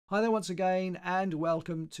Hi there once again and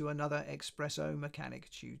welcome to another Expresso mechanic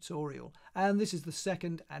tutorial, and this is the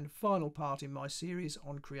second and final part in my series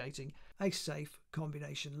on creating a safe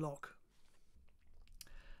combination lock.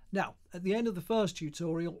 Now at the end of the first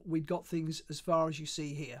tutorial we'd got things as far as you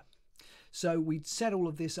see here. So we'd set all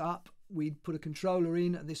of this up, we'd put a controller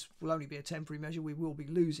in, and this will only be a temporary measure, we will be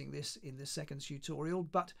losing this in the second tutorial,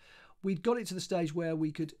 but we'd got it to the stage where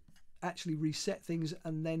we could actually reset things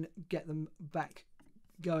and then get them back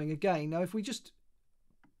going again. Now if we just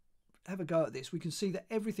have a go at this, we can see that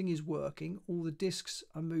everything is working, all the discs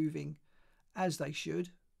are moving as they should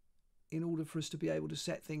in order for us to be able to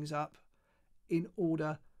set things up in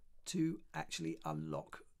order to actually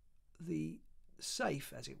unlock the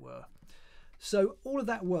safe, as it were. So all of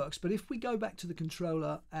that works, but if we go back to the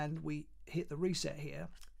controller and we hit the reset here,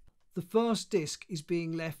 the first disc is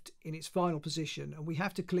being left in its final position and we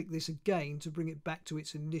have to click this again to bring it back to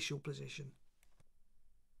its initial position.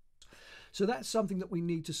 So that's something that we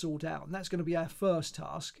need to sort out, and that's going to be our first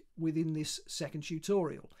task within this second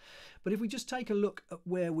tutorial. But if we just take a look at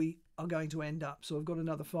where we are going to end up, so I've got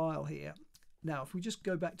another file here. Now if we just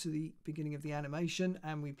go back to the beginning of the animation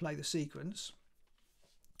and we play the sequence,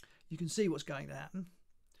 you can see what's going to happen.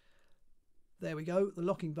 There we go, the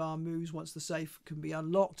locking bar moves once the safe can be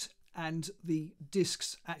unlocked and the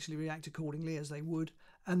discs actually react accordingly as they would,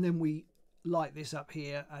 and then we light this up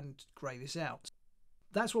here and grey this out.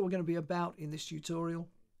 That's what we're going to be about in this tutorial,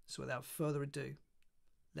 so without further ado,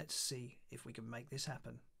 let's see if we can make this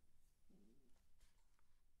happen.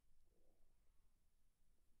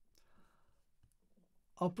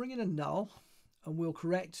 I'll bring in a null and we'll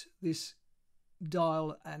correct this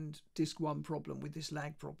dial and disk 1 problem with this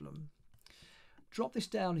lag problem. Drop this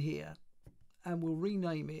down here and we'll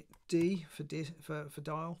rename it D for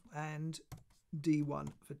dial and D1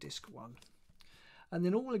 for disk 1. And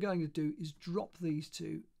then all we're going to do is drop these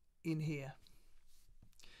two in here.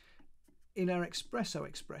 In our Expresso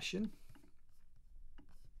expression,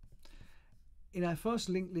 in our first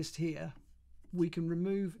linked list here, we can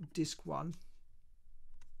remove disk 1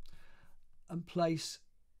 and place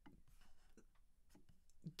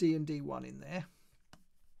D and D1 in there.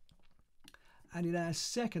 And in our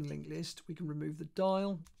second linked list, we can remove the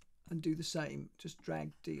dial and do the same. Just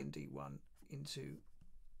drag D and D1 into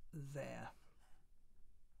there.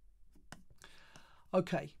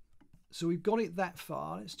 Okay, so we've got it that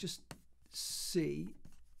far. Let's just see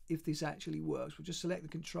if this actually works. We'll just select the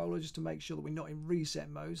controller just to make sure that we're not in reset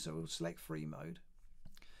mode. So we'll select free mode.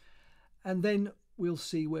 And then we'll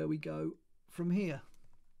see where we go from here.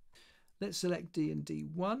 Let's select D and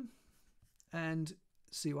D1 and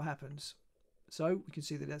see what happens. So we can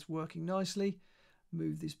see that that's working nicely.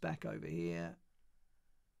 Move this back over here.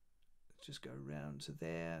 Just go around to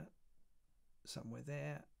there, somewhere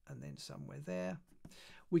there, and then somewhere there.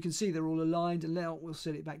 We can see they're all aligned, and now we'll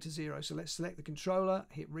set it back to 0. So let's select the controller,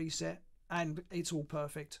 hit reset, and it's all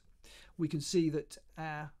perfect. We can see that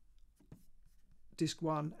our disk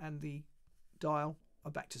 1 and the dial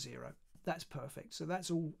are back to 0. That's perfect. So that's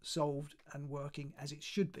all solved and working as it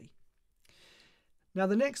should be. Now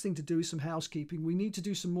the next thing to do is some housekeeping. We need to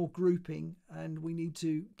do some more grouping and we need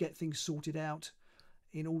to get things sorted out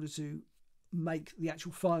in order to make the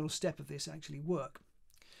actual final step of this actually work.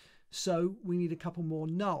 So we need a couple more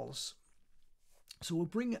nulls. So we'll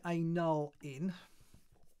bring a null in,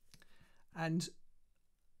 and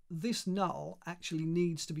this null actually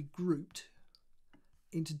needs to be grouped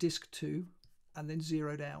into disk 2 and then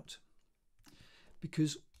zeroed out,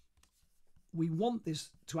 because we want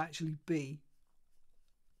this to actually be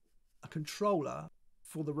a controller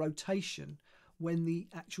for the rotation when the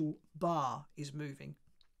actual bar is moving.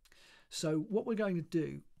 So what we're going to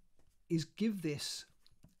do is give this,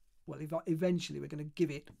 well, eventually we're going to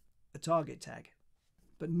give it a target tag,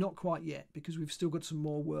 but not quite yet because we've still got some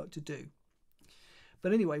more work to do.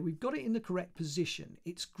 But anyway, we've got it in the correct position.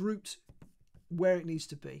 It's grouped where it needs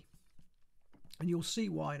to be, and you'll see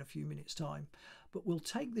why in a few minutes time. But we'll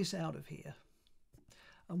take this out of here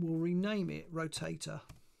and we'll rename it Rotator.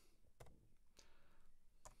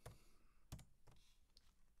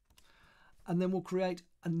 And then we'll create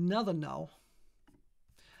another null.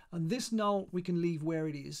 And this null we can leave where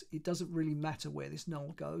it is. It doesn't really matter where this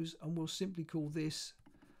null goes. And we'll simply call this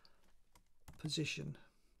position.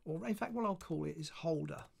 Or in fact, what I'll call it is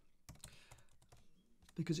holder,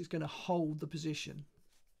 because it's going to hold the position.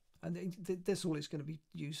 And that's all it's going to be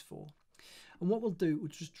used for. And what we'll do, we'll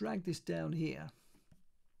just drag this down here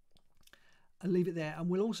and leave it there. And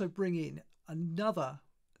we'll also bring in another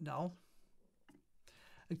null.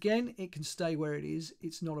 Again, it can stay where it is.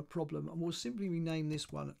 It's not a problem. And we'll simply rename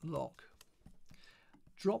this one lock.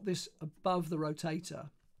 Drop this above the rotator.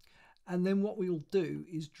 And then what we'll do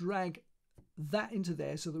is drag that into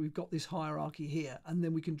there so that we've got this hierarchy here, and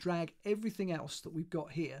then we can drag everything else that we've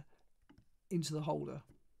got here into the holder.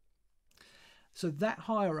 So that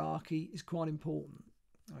hierarchy is quite important.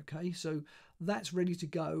 Okay, so that's ready to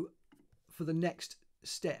go for the next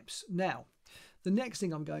steps. Now, the next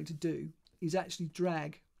thing I'm going to do is actually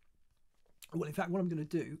drag, well, in fact, what I'm going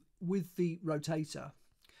to do with the rotator,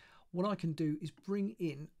 what I can do is bring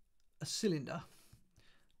in a cylinder.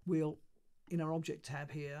 We'll, in our object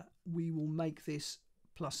tab here, we will make this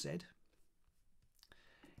plus Z,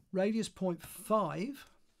 radius 0.5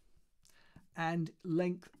 and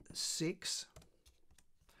length 6.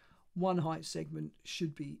 One height segment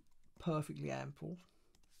should be perfectly ample,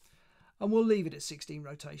 and we'll leave it at 16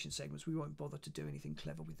 rotation segments. We won't bother to do anything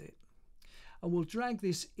clever with it, and we'll drag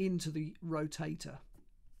this into the rotator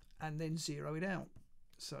and then zero it out.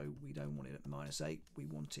 So we don't want it at -8, we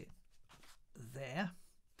want it there.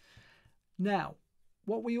 Now,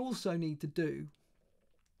 what we also need to do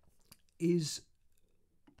is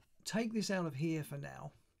take this out of here for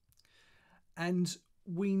now, and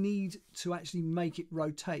we need to actually make it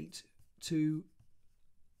rotate to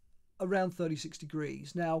around 36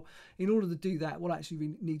 degrees. Now, in order to do that, what actually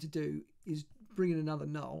we need to do is bring in another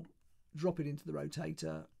null, drop it into the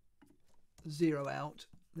rotator, zero out,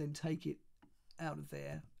 then take it out of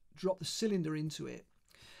there, drop the cylinder into it.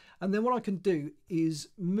 And then what I can do is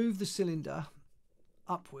move the cylinder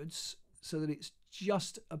upwards so that it's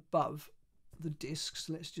just above the discs.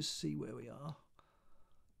 Let's just see where we are.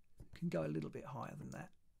 Can go a little bit higher than that,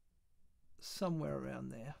 somewhere around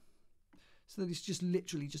there, so that it's just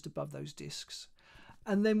literally just above those discs.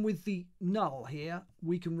 And then with the null here,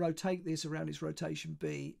 we can rotate this around its rotation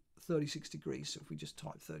B 36 degrees. So if we just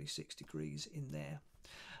type 36 degrees in there,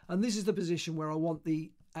 and this is the position where I want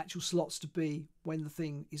the actual slots to be when the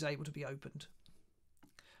thing is able to be opened.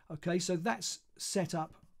 Okay, so that's set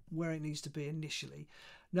up where it needs to be initially.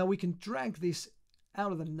 Now we can drag this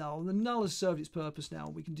out of the null. The null has served its purpose now.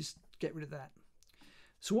 We can just get rid of that.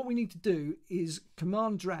 So what we need to do is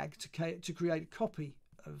command drag to create a copy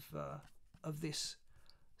of this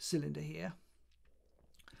cylinder here.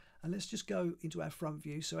 And let's just go into our front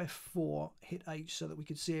view. So F4, hit H so that we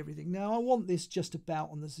can see everything. Now I want this just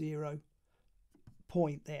about on the 0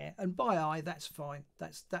 point there, and by eye that's fine.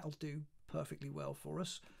 That'll do perfectly well for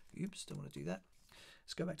us. Oops, don't want to do that.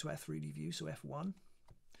 Let's go back to our 3D view. So F1.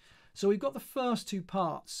 So we've got the first two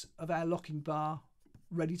parts of our locking bar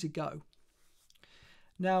ready to go.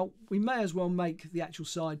 Now we may as well make the actual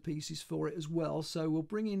side pieces for it as well. So we'll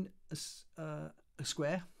bring in a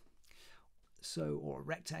square, or a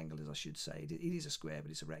rectangle, as I should say. It is a square,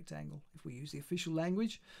 but it's a rectangle if we use the official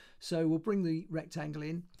language. So we'll bring the rectangle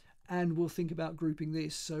in, and we'll think about grouping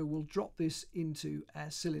this. So we'll drop this into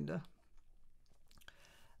our cylinder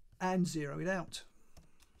and zero it out.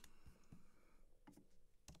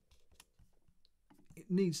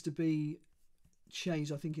 It needs to be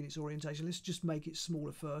changed, I think, in its orientation. Let's just make it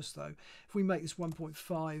smaller first, though. If we make this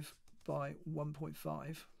 1.5 by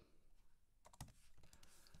 1.5,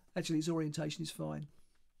 actually its orientation is fine.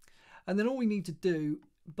 And then all we need to do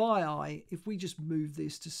by eye, if we just move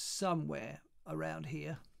this to somewhere around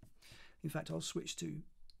here, in fact I'll switch to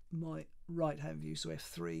my right hand view, so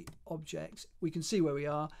F3, object, we can see where we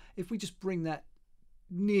are. If we just bring that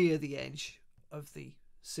near the edge of the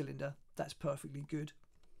cylinder, that's perfectly good.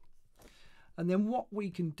 And then what we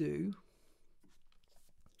can do,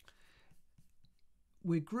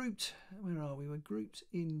 we're grouped, where are we? We're grouped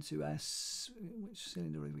into our, which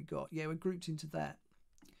cylinder have we got? Yeah, we're grouped into that.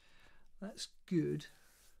 That's good.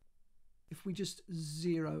 If we just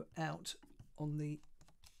zero out on the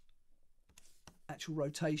actual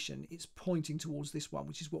rotation, it's pointing towards this one,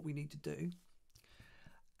 which is what we need to do.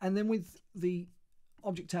 And then with the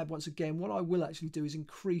object tab, once again, what I will actually do is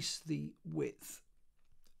increase the width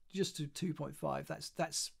just to 2.5.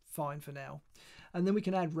 That's fine for now. And then we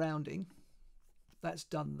can add rounding. That's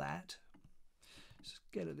done that. Just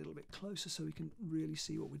get a little bit closer so we can really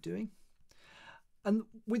see what we're doing. And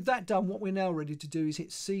with that done, what we're now ready to do is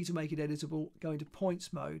hit C to make it editable, go into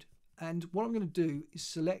points mode. And what I'm going to do is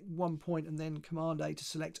select one point and then Command A to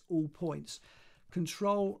select all points.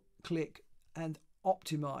 Control, click, and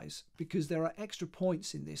optimize, because there are extra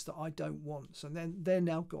points in this that I don't want. So then they're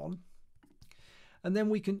now gone. And then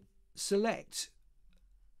we can select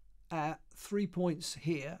our 3 points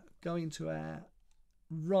here, go into our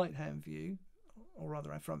right hand view, or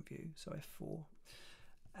rather our front view, so F4.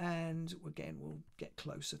 And again, we'll get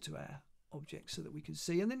closer to our object so that we can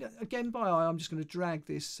see. And then again, by eye, I'm just going to drag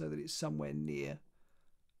this so that it's somewhere near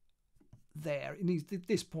there. It needs,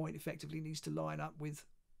 this point effectively needs to line up with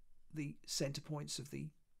the center points of the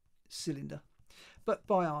cylinder. But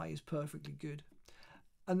by eye is perfectly good.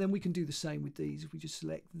 And then we can do the same with these. If we just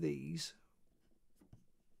select these,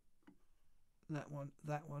 that one,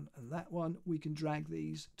 and that one, we can drag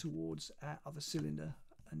these towards our other cylinder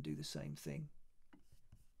and do the same thing.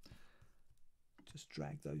 Just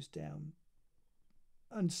drag those down.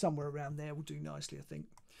 And somewhere around there will do nicely, I think.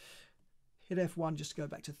 Hit F1 just to go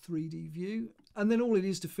back to 3D view. And then all it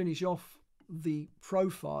is to finish off the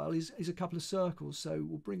profile is a couple of circles. So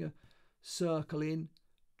we'll bring a circle in,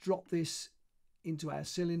 drop this into our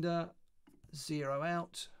cylinder, zero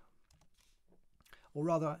out. Or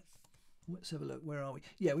rather, let's have a look, where are we?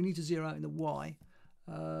 Yeah, we need to zero out in the Y.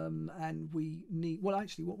 And we need, well,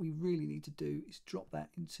 actually what we really need to do is drop that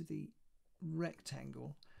into the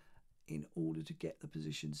rectangle in order to get the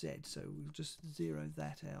position Z. So we'll just zero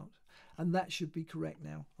that out. And that should be correct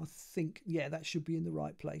now. I think, yeah, that should be in the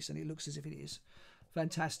right place, and it looks as if it is.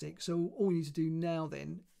 Fantastic. So all we need to do now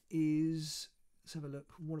then is, let's have a look.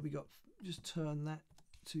 What have we got? Just turn that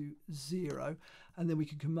to 0, and then we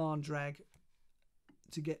can command drag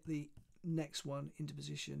to get the next one into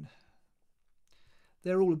position.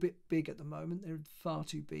 They're all a bit big at the moment. They're far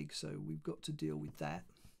too big, so we've got to deal with that.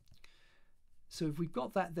 So if we've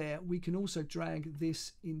got that there, we can also drag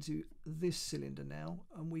this into this cylinder now,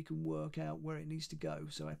 and we can work out where it needs to go.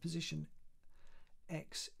 So our position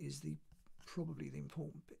X is probably the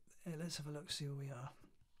important bit. Let's have a look, see where we are.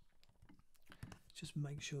 Just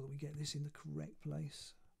make sure that we get this in the correct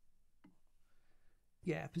place.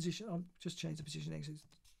 Yeah, position, I'll just change the position X.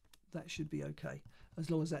 That should be okay, as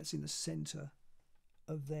long as that's in the center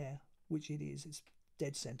of there, which it is. It's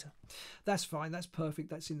dead center. That's fine, that's perfect,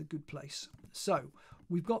 that's in the good place. So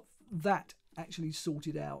we've got that actually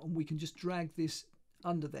sorted out, and we can just drag this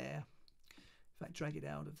under there. In fact, drag it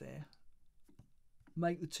out of there,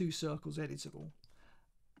 make the two circles editable,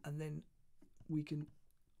 and then we can,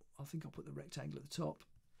 I think I'll put the rectangle at the top,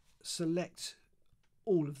 select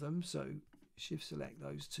all of them, so shift select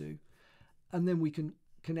those two, and then we can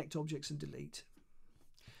connect objects and delete.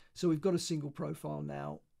 So we've got a single profile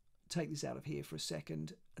now. Take this out of here for a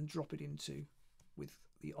second and drop it into, with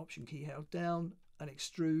the option key held down, and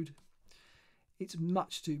extrude. It's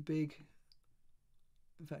much too big.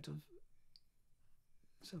 In fact,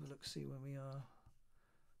 let's have a look, see where we are.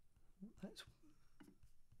 Let's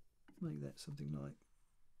make that something like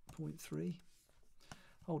 0.3.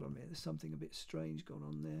 Hold on a minute, there's something a bit strange going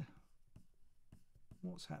on there.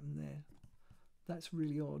 What's happened there? That's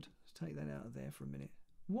really odd. Let's take that out of there for a minute.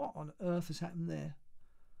 What on earth has happened there?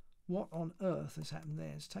 What on earth has happened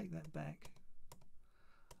there? Let's take that back.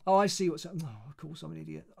 Oh, I see what's happened. Oh, of course, I'm an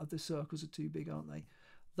idiot. The circles are too big, aren't they?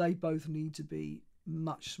 They both need to be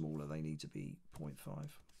much smaller. They need to be 0.5.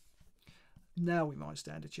 Now we might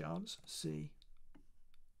stand a chance. See.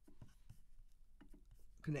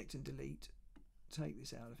 Connect and delete. Take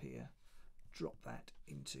this out of here. Drop that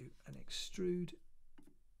into an extrude.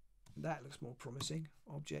 That looks more promising.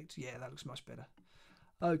 Object. Yeah, that looks much better.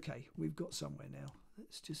 Okay, we've got somewhere now.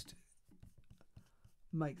 Let's just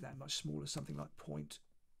make that much smaller, something like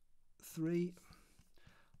 0.3.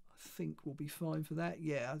 I think we'll be fine for that.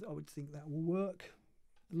 Yeah, I would think that will work.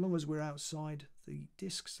 As long as we're outside the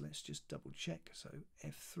discs, let's just double check. So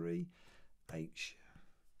F3, H.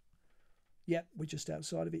 Yep, we're just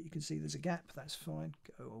outside of it. You can see there's a gap. That's fine.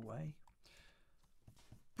 Go away.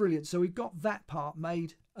 Brilliant. So we've got that part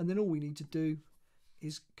made, and then all we need to do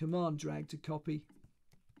is command drag to copy.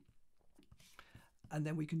 And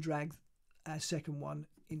then we can drag our second one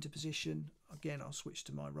into position. Again, I'll switch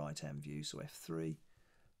to my right-hand view, so F3,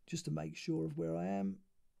 just to make sure of where I am.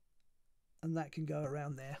 And that can go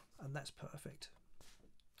around there, and that's perfect.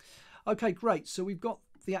 Okay, great. So we've got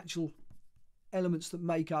the actual elements that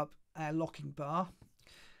make up our locking bar.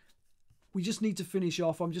 We just need to finish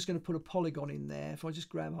off. I'm just going to put a polygon in there. If I just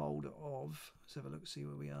grab hold of, let's have a look, see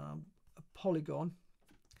where we are. A polygon.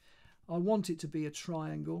 I want it to be a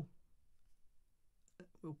triangle.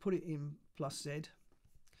 We'll put it in +Z. It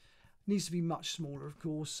needs to be much smaller, of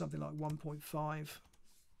course, something like 1.5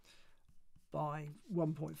 by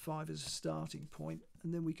 1.5 as a starting point.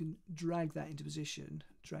 And then we can drag that into position,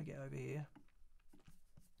 drag it over here.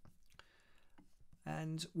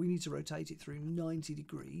 And we need to rotate it through 90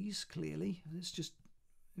 degrees, clearly. Let's just,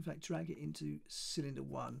 in fact, drag it into cylinder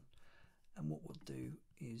 1. And what we'll do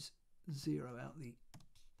is zero out the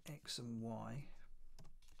X and Y.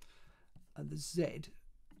 And the Z,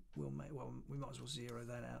 we'll make, well, we might as well zero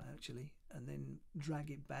that out, actually. And then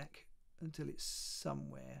drag it back until it's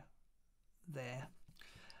somewhere there.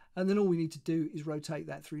 And then all we need to do is rotate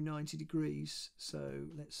that through 90 degrees. So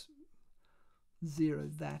let's zero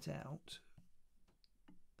that out.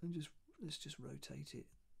 And let's just rotate it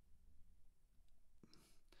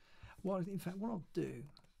in fact, what I'll do,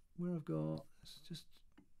 where I've got, let's just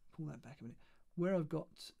pull that back a minute, where I've got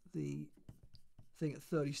the thing at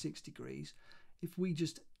 36 degrees, if we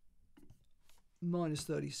just minus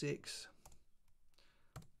 36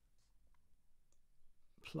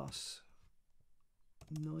 plus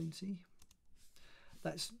 90,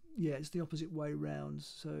 that's, yeah, it's the opposite way round,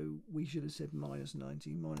 so we should have said minus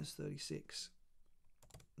 90, minus 36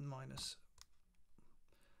 minus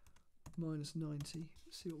 90.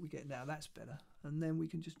 Let's see what we get now. That's better. And then we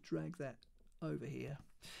can just drag that over here.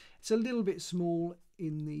 It's a little bit small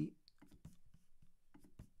in the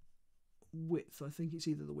width. I think it's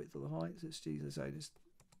either the width or the height. Let's just do the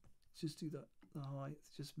height.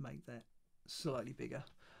 Just make that slightly bigger,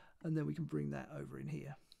 and then we can bring that over in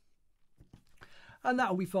here, and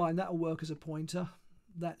that'll be fine. That'll work as a pointer.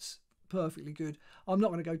 That's perfectly good. I'm not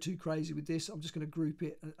going to go too crazy with this. I'm just going to group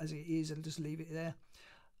it as it is and just leave it there.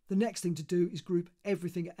 The next thing to do is group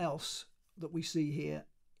everything else that we see here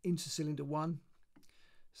into cylinder 1.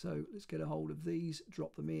 So let's get a hold of these,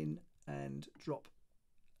 drop them in, and drop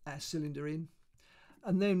our cylinder in.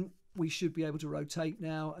 And then we should be able to rotate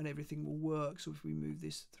now, and everything will work. So if we move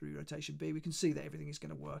this through rotation B, we can see that everything is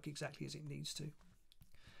going to work exactly as it needs to.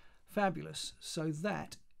 Fabulous. So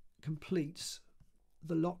that completes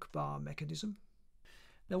the lock bar mechanism.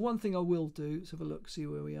 Now, one thing I will do, let's have a look, see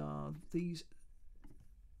where we are. These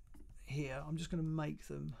here, I'm just going to make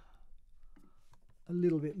them a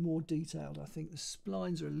little bit more detailed. I think the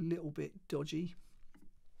splines are a little bit dodgy.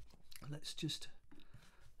 Let's just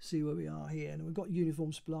see where we are here. And we've got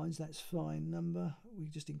uniform splines, that's fine. Number, we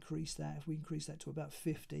just increase that. If we increase that to about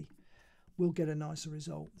 50, we'll get a nicer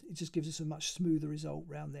result. It just gives us a much smoother result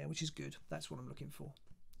round there, which is good. That's what I'm looking for.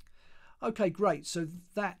 Okay, great. So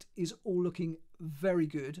that is all looking very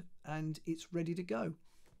good, and it's ready to go.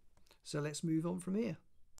 So let's move on from here.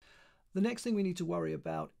 The next thing we need to worry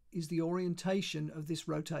about is the orientation of this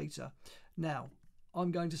rotator. Now,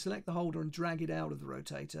 I'm going to select the holder and drag it out of the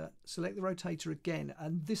rotator, select the rotator again,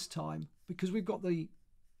 and this time, because we've got the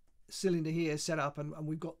cylinder here set up and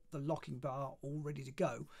we've got the locking bar all ready to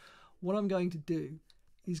go, what I'm going to do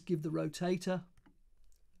is give the rotator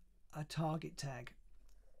a target tag.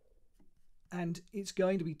 And it's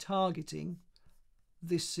going to be targeting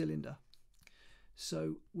this cylinder.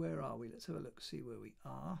 So where are we? Let's have a look, see where we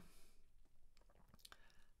are.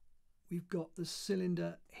 We've got the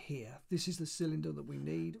cylinder here. This is the cylinder that we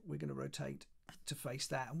need. We're going to rotate to face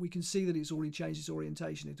that. And we can see that it's already changed its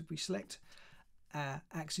orientation. If we select our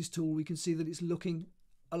axis tool, we can see that it's looking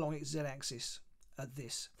along its z-axis at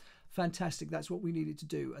this. Fantastic, that's what we needed to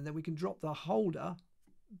do. And then we can drop the holder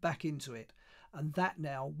back into it. And that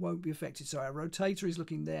now won't be affected. So our rotator is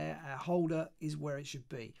looking there, our holder is where it should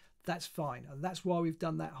be. That's fine, and that's why we've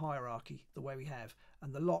done that hierarchy the way we have.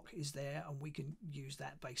 And the lock is there, and we can use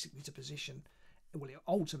that basically to position. Well,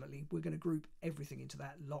 ultimately, we're going to group everything into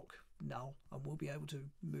that lock null, and we'll be able to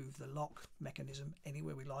move the lock mechanism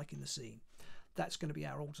anywhere we like in the scene. That's going to be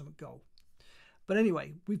our ultimate goal. But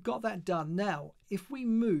anyway, we've got that done. Now, if we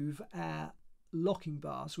move our locking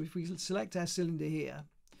bar, so if we select our cylinder here,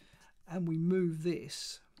 and we move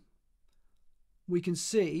this, we can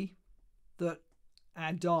see that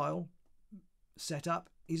our dial setup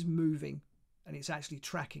is moving and it's actually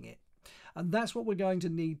tracking it. And that's what we're going to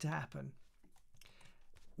need to happen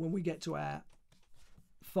when we get to our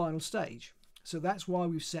final stage. So that's why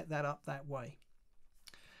we've set that up that way.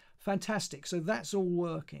 Fantastic. So that's all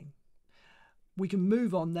working. We can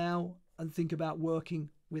move on now and think about working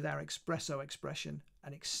with our Expresso expression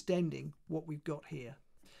and extending what we've got here,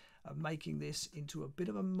 and making this into a bit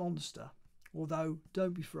of a monster. Although,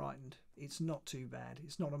 don't be frightened, it's not too bad.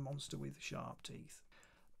 It's not a monster with sharp teeth.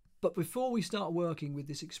 But before we start working with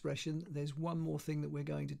this expression, there's one more thing that we're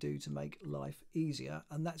going to do to make life easier,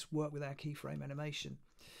 and that's work with our keyframe animation.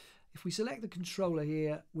 If we select the controller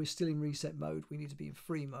here, we're still in reset mode. We need to be in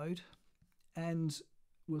free mode. And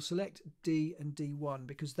we'll select D and D1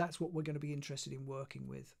 because that's what we're going to be interested in working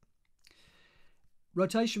with.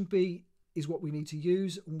 Rotation B is what we need to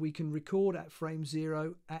use, and we can record at frame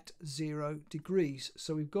 0 at 0 degrees.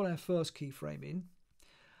 So we've got our first keyframe in.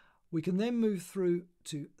 We can then move through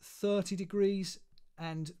to 30 degrees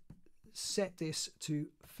and set this to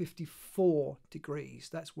 54 degrees.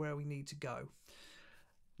 That's where we need to go.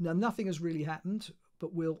 Now, nothing has really happened,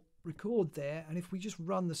 but we'll record there, and if we just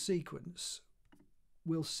run the sequence,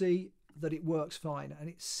 we'll see that it works fine, and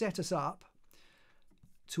it set us up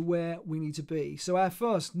to where we need to be. So our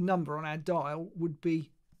first number on our dial would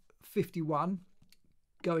be 51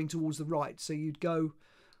 going towards the right. So you'd go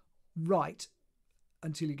right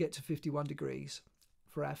until you get to 51 degrees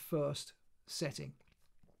for our first setting.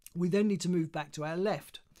 We then need to move back to our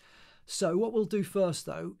left. So what we'll do first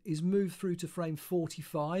though is move through to frame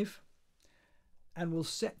 45, and we'll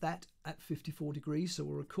set that at 54 degrees. So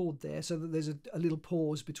we'll record there so that there's a little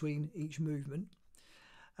pause between each movement.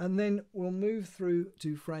 And then we'll move through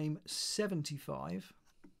to frame 75.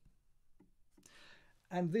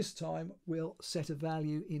 And this time we'll set a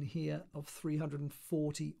value in here of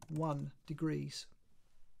 341 degrees.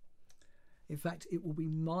 In fact, it will be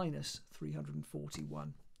minus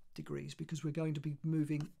 341 degrees because we're going to be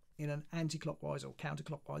moving in an anti-clockwise or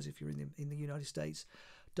counterclockwise, if you're in the United States,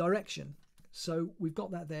 direction. So we've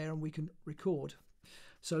got that there and we can record.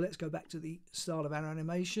 So let's go back to the start of our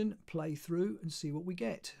animation, play through and see what we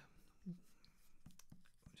get.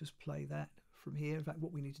 Just play that from here. In fact,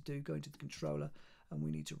 what we need to do, go into the controller and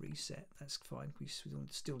we need to reset. That's fine. We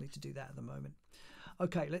still need to do that at the moment.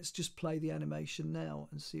 Okay, let's just play the animation now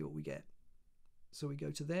and see what we get. So we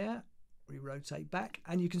go to there, we rotate back,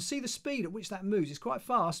 and you can see the speed at which that moves. It's quite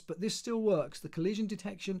fast, but this still works. The collision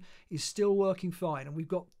detection is still working fine, and we've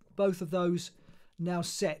got both of those now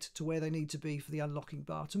set to where they need to be for the unlocking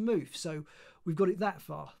bar to move. So we've got it that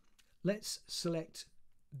far. Let's select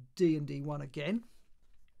D and D1 again.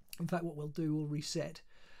 In fact, what we'll do, we'll reset.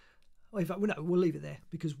 Oh, in fact, no, we'll leave it there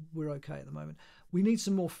because we're okay at the moment. We need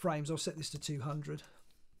some more frames. I'll set this to 200.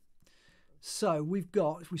 So we've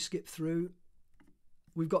got, if we skip through,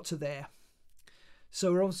 we've got to there.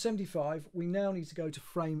 So we're on 75. We now need to go to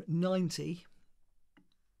frame 90.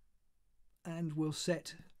 And we'll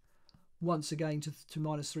set once again to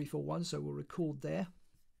minus 341. So we'll record there.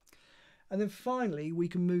 And then finally, we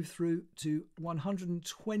can move through to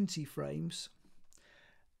 120 frames.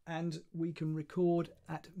 And we can record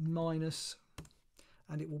at minus,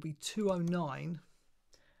 and it will be 209.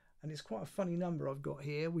 And it's quite a funny number I've got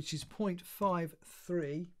here, which is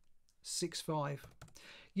 0.5365.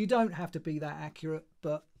 You don't have to be that accurate,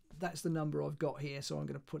 but that's the number I've got here, so I'm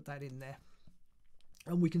going to put that in there.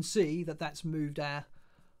 And we can see that that's moved our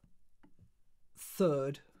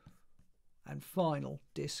third and final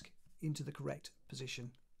disc into the correct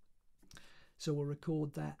position. So we'll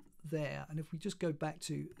record that there. And if we just go back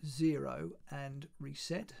to 0 and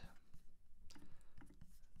reset,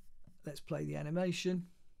 let's play the animation.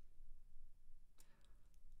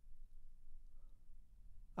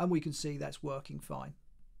 And we can see that's working fine.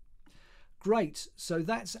 Great, so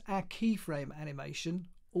that's our keyframe animation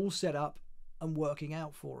all set up and working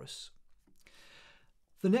out for us.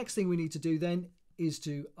 The next thing we need to do then is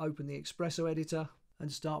to open the Expresso editor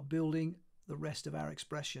and start building the rest of our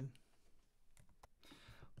expression.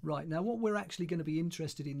 Right, now what we're actually going to be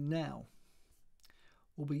interested in now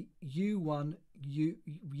will be U1,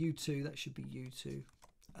 U2, that should be U2,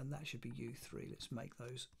 and that should be U3. Let's make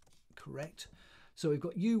those correct. So we've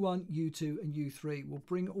got U1, U2 and U3. We'll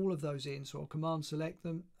bring all of those in. So I'll command select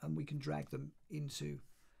them and we can drag them into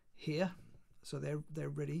here. So they're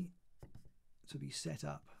ready to be set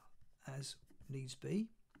up as needs be.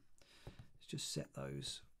 Let's just set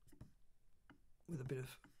those with a bit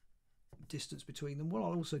of distance between them. What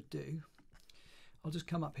I'll also do, I'll just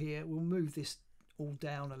come up here. We'll move this all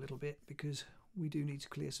down a little bit because we do need to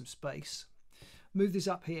clear some space. Move this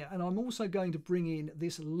up here, and I'm also going to bring in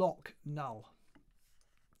this lock null.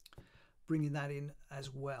 Bringing that in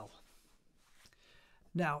as well.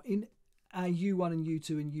 Now in our U1 and U2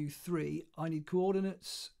 and U3, I need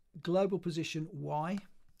coordinates, global position Y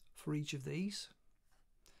for each of these.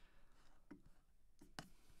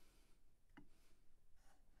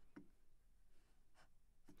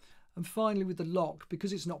 And finally with the lock,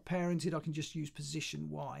 because it's not parented, I can just use position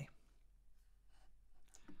Y.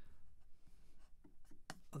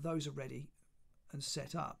 Those are ready and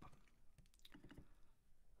set up.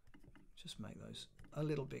 Just make those a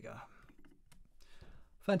little bigger.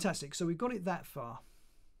 Fantastic, so we've got it that far.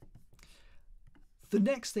 The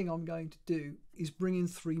next thing I'm going to do is bring in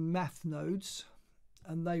 3 math nodes,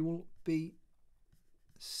 and they will be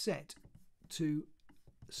set to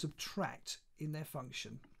subtract in their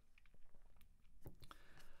function.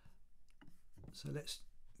 So let's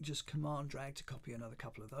just command drag to copy another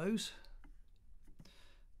couple of those.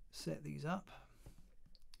 Set these up.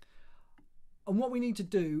 And what we need to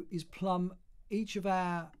do is plumb each of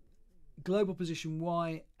our global position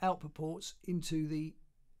Y output ports into the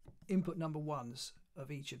input number 1s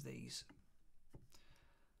of each of these.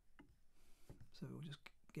 So we'll just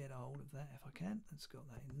get a hold of that if I can. Let's got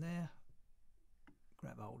that in there.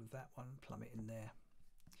 Grab a hold of that one and plumb it in there.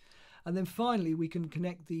 And then finally we can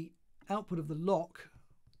connect the output of the lock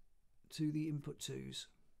to the input 2s.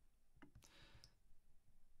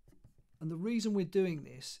 And the reason we're doing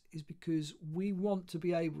this is because we want to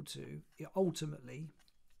be able to ultimately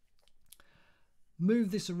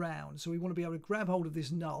move this around. So we want to be able to grab hold of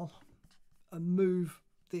this null and move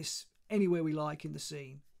this anywhere we like in the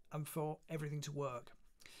scene and for everything to work.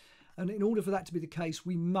 And in order for that to be the case,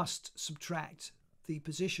 we must subtract the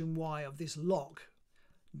position Y of this lock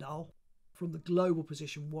null from the global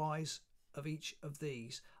position Ys of each of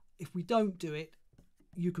these. If we don't do it,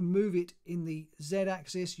 you can move it in the Z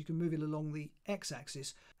axis, you can move it along the X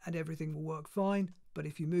axis, and everything will work fine. But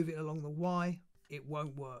if you move it along the Y, it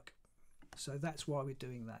won't work. So that's why we're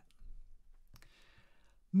doing that.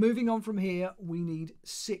 Moving on from here, we need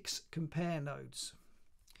 6 compare nodes.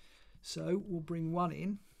 So we'll bring one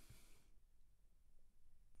in.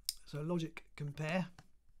 So logic compare.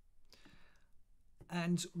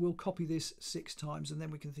 And we'll copy this 6 times, and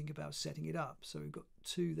then we can think about setting it up. So we've got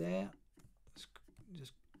 2 there. Let's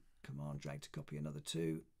just command drag to copy another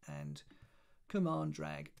 2, and command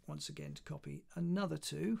drag once again to copy another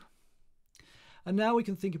 2. And now we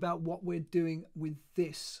can think about what we're doing with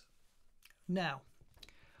this. Now,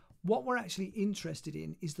 what we're actually interested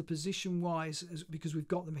in is the position Ys, because we've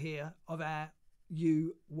got them here, of our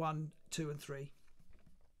U1, 2 and 3.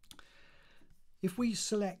 If we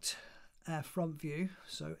select our front view,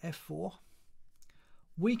 so F4,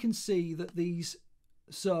 we can see that these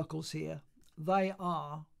circles here, they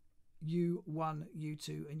are U1,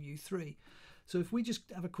 U2 and U3. So if we just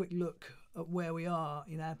have a quick look at where we are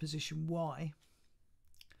in our position Y,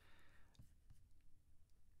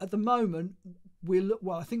 at the moment,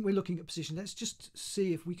 I think we're looking at position. Let's just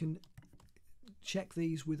see if we can check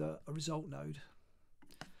these with a result node.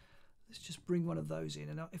 Let's just bring one of those in.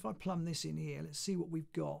 And if I plumb this in here, let's see what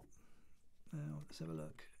we've got. Now, let's have a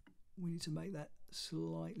look. We need to make that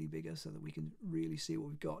slightly bigger so that we can really see what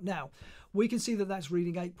we've got. Now, we can see that that's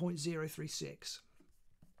reading 8.036.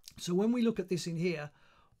 So when we look at this in here,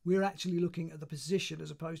 we're actually looking at the position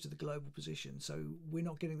as opposed to the global position. So we're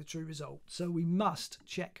not getting the true result. So we must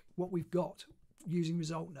check what we've got using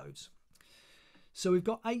result nodes. So we've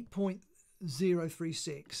got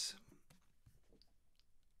 8.036.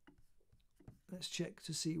 Let's check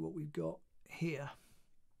to see what we've got here.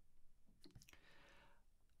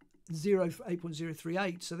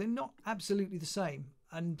 8.038. So they're not absolutely the same.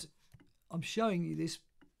 And I'm showing you this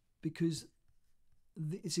because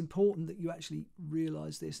it's important that you actually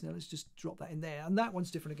realize this. Now let's just drop that in there, and that one's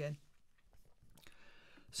different again.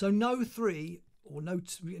 So no 3 or no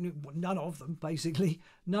none of them, basically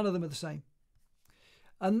none of them are the same.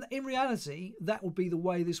 And in reality, that would be the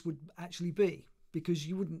way this would actually be, because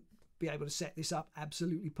you wouldn't be able to set this up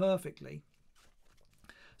absolutely perfectly.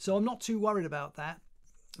 So I'm not too worried about that.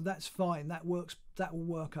 That's fine. That works. That will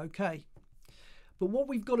work okay. But what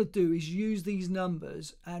we've got to do is use these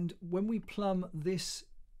numbers, and when we plumb this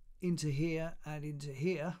into here and into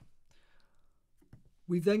here,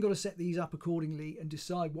 we've then got to set these up accordingly and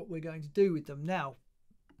decide what we're going to do with them. Now,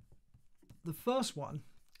 the first one,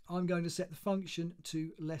 I'm going to set the function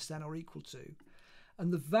to less than or equal to,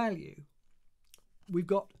 and the value, we've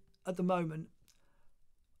got at the moment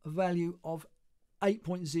a value of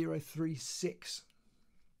 8.036.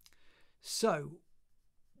 So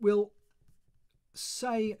we'll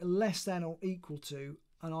say less than or equal to,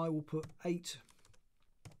 and I will put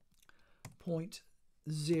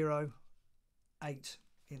 8.08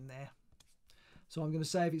 in there. So I'm going to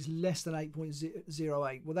say if it's less than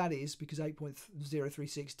 8.08, well that is, because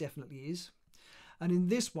 8.036 definitely is. And in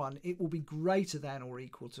this one, it will be greater than or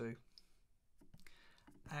equal to.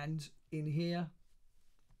 And in here,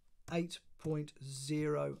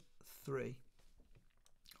 8.03.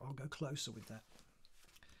 I'll go closer with that.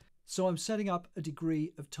 So I'm setting up a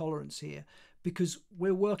degree of tolerance here because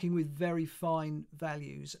we're working with very fine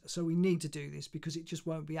values. So we need to do this because it just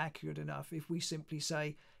won't be accurate enough if we simply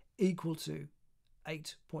say equal to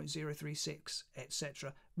 8.036,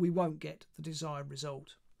 etc. We won't get the desired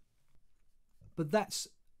result. But that's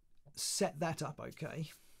set that up okay.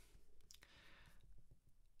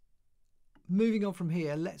 Moving on from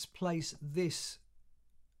here, let's place this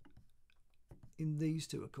in these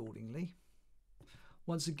two accordingly.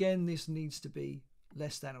 Once again, this needs to be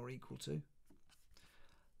less than or equal to.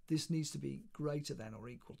 This needs to be greater than or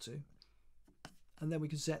equal to. And then we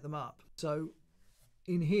can set them up. So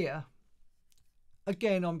in here,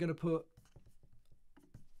 again, I'm going to put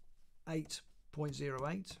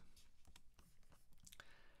 8.08.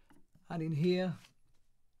 And in here,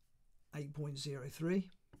 8.03.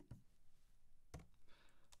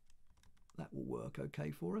 That will work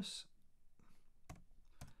okay for us.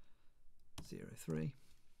 0.3.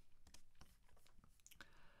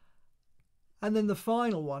 And then the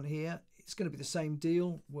final one here, it's going to be the same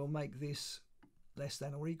deal. We'll make this less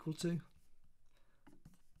than or equal to,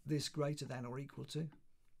 this greater than or equal to.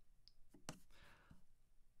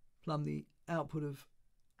 Plumb the output of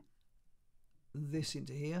this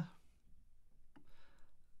into here,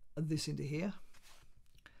 and this into here.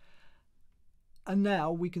 And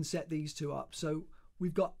now we can set these two up. So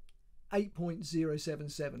we've got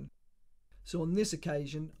 8.077. So on this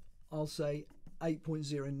occasion, I'll say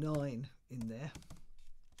 8.09 in there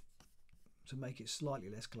to make it slightly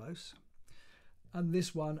less close. And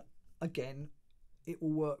this one, again, it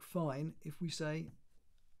will work fine if we say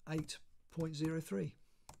 8.03.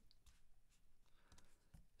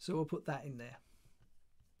 So we'll put that in there.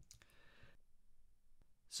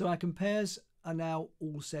 So our compares are now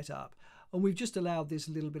all set up. And we've just allowed this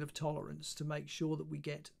little bit of tolerance to make sure that we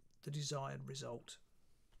get the desired result.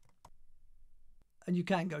 And you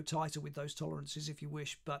can go tighter with those tolerances if you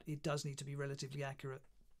wish, but it does need to be relatively accurate.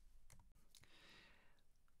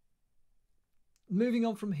 Moving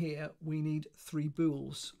on from here, we need 3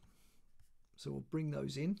 bools. So we'll bring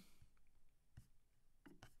those in.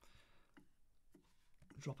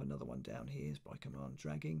 Drop another one down here by command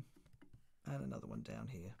dragging, and another one down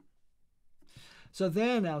here. So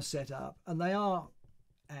they're now set up, and they are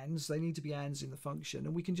ANDs. They need to be ANDs in the function,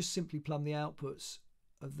 and we can just simply plumb the outputs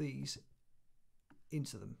of these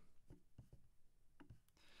into them.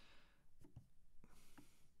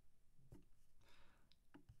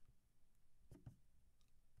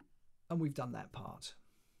 And we've done that part.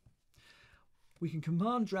 We can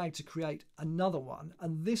command drag to create another one,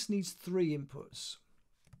 and this needs 3 inputs.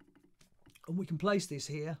 And we can place this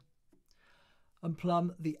here and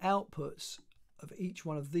plumb the outputs of each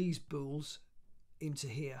one of these bools into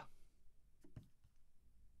here.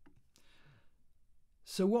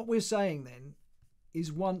 So what we're saying then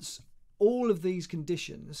is once all of these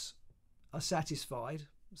conditions are satisfied,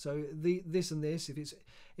 so this and this,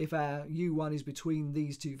 if our U1 is between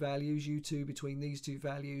these 2 values, U2 between these 2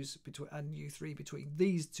 values, and U3 between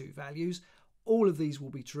these 2 values, all of these will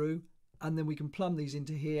be true, and then we can plumb these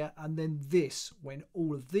into here, and then this, when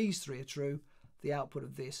all of these 3 are true, the output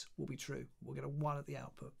of this will be true. We'll get a 1 at the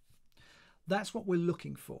output. That's what we're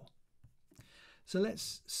looking for. So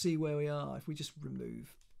let's see where we are. If we just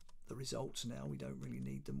remove the results now, we don't really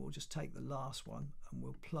need them. We'll just take the last one and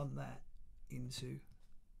we'll plumb that into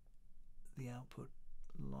the output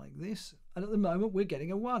like this. And at the moment, we're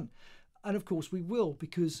getting a 1. And of course we will,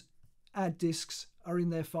 because our disks are in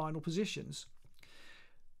their final positions.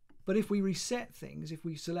 But if we reset things, if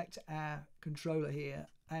we select our controller here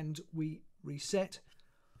and we reset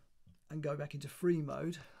and go back into free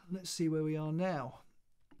mode, let's see where we are now.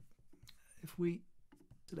 If we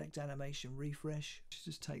select animation refresh,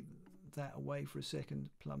 just take that away for a second,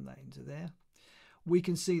 plumb that into there, we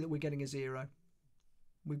can see that we're getting a 0.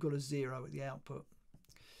 We've got a 0 at the output.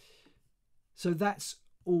 So that's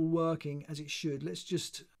all working as it should. Let's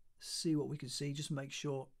just see what we can see, just make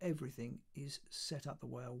sure everything is set up the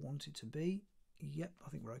way I want it to be. Yep, I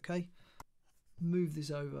think we're okay. Move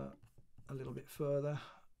this over a little bit further,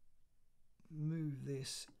 move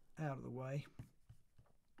this out of the way,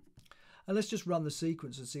 and let's just run the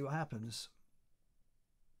sequence and see what happens.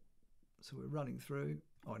 So we're running through.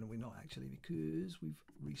 Oh no, we're not actually, because we've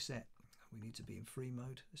reset. We need to be in free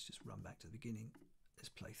mode. Let's just run back to the beginning. Let's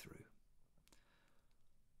play through.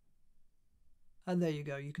 And there you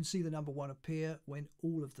go. You can see the number 1 appear when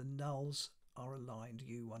all of the nulls are aligned,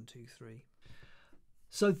 U1, 2, 3.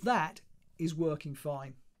 So that is working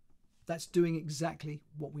fine. That's doing exactly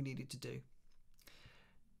what we needed to do.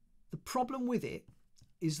 The problem with it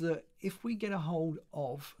is that if we get a hold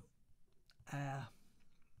of our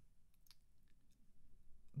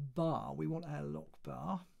bar, we want our lock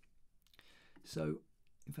bar. So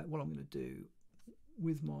in fact, what I'm going to do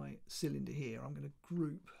with my cylinder here, I'm going to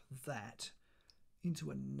group that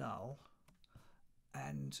into a null,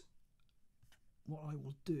 and what I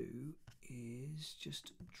will do is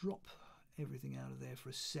just drop everything out of there for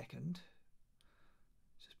a second,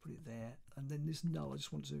 just put it there, and then this null, I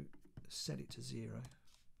just want to set it to 0.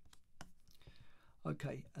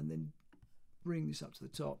 Okay, and then bring this up to the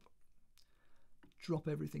top, drop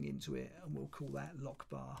everything into it, and we'll call that lock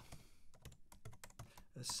bar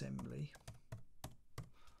assembly.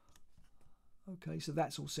 Okay, so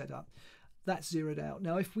that's all set up. That's zeroed out.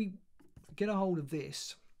 Now if we get a hold of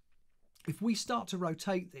this, if we start to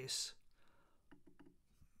rotate this,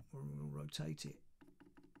 or we'll rotate it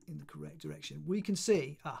in the correct direction, we can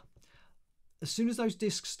see, as soon as those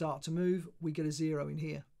discs start to move, we get a 0 in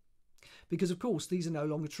here. Because of course these are no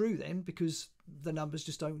longer true then, because the numbers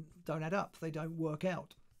just don't add up, they don't work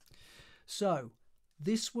out. So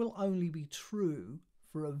this will only be true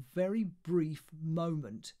for a very brief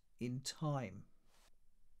moment in time.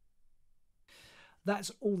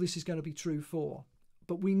 That's all this is going to be true for.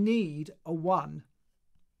 But we need a 1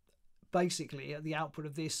 basically at the output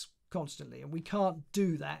of this constantly, and we can't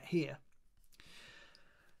do that here.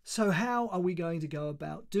 So how are we going to go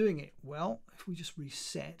about doing it? Well, if we just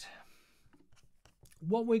reset,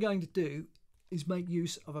 what we're going to do is make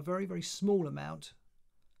use of a very, very small amount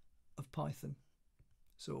of Python.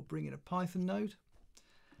 So we'll bring in a Python node,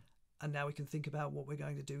 and now we can think about what we're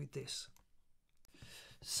going to do with this.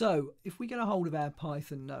 So if we get a hold of our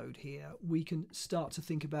Python node here, we can start to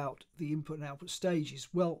think about the input and output stages.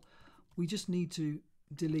 Well, we just need to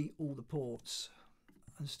delete all the ports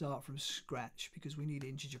and start from scratch because we need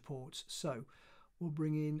integer ports. So we'll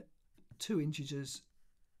bring in 2 integers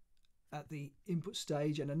at the input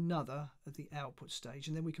stage and another at the output stage,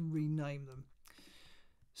 and then we can rename them.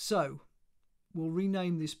 So we'll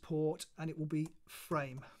rename this port and it will be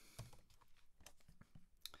frame.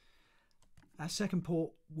 Our second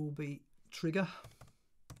port will be trigger,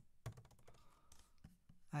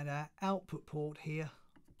 and our output port here,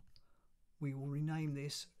 we will rename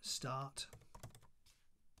this start.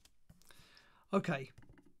 Okay,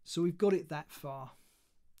 so we've got it that far.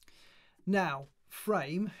 Now,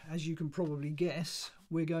 frame, as you can probably guess,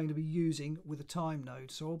 we're going to be using with a time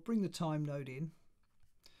node. So I'll bring the time node in.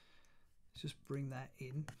 Let's just bring that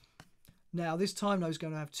in. Now, this time node is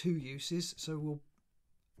going to have 2 uses, so we'll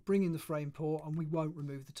bring in the frame port and we won't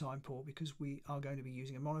remove the time port because we are going to be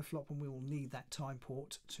using a monoflop and we will need that time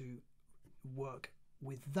port to work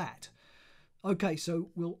with that. Okay, so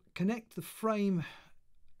we'll connect the frame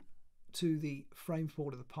to the frame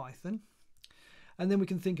port of the Python, and then we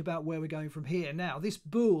can think about where we're going from here. Now, this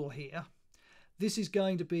bool here, this is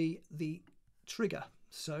going to be the trigger,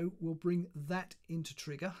 so we'll bring that into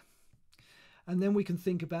trigger, and then we can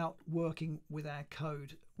think about working with our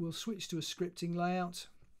code. We'll switch to a scripting layout.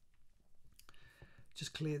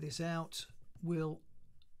 Just clear this out. We'll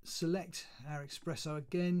select our Expresso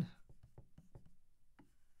again,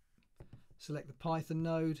 select the Python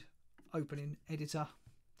node, open in editor,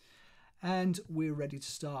 and we're ready to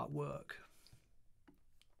start work.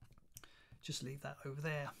 Just leave that over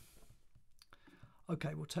there.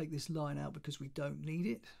 Okay, we'll take this line out because we don't need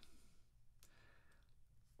it.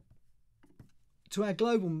 To our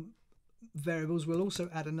global variables, we'll also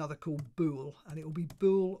add another called bool, and it will be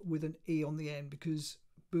bool with an E on the end because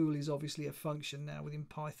bool is obviously a function now within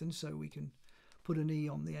Python, so we can put an E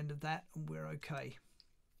on the end of that and we're okay.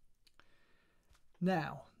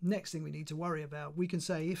 Now, next thing we need to worry about, we can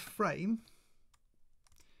say if frame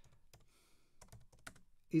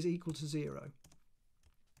is equal to 0,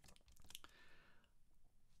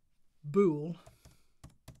 bool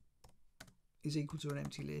is equal to an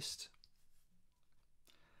empty list.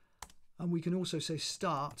 And we can also say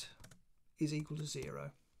start is equal to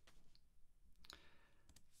 0.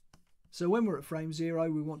 So when we're at frame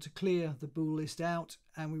 0, we want to clear the bool list out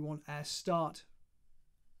and we want our start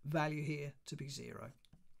value here to be 0.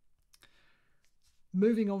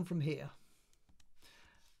 Moving on from here,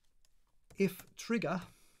 if trigger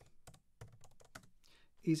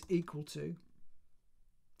is equal to,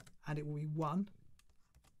 and it will be 1,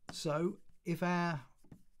 so if our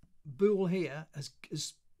bool here has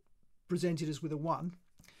presented us with a 1,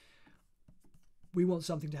 we want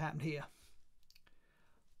something to happen here.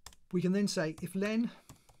 We can then say if len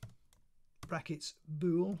brackets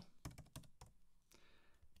bool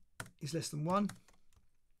is less than 1,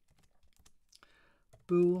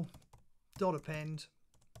 bool dot append,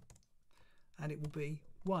 and it will be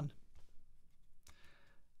 1.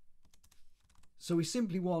 So we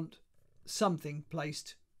simply want something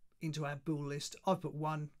placed into our bool list. I've put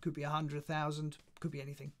 1, could be 100, 1,000, could be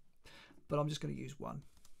anything, but I'm just going to use 1.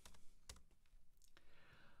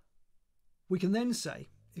 We can then say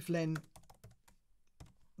if len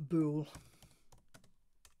bool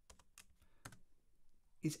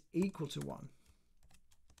is equal to 1,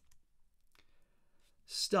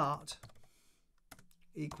 start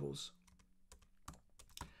equals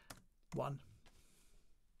 1.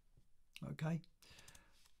 Okay,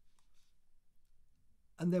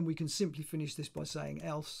 and then we can simply finish this by saying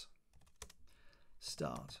else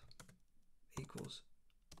start equals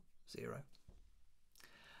 0.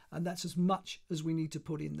 And that's as much as we need to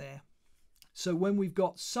put in there. So when we've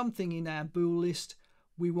got something in our bool list,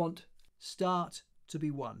 we want start to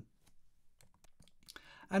be 1.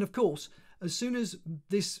 And of course, as soon as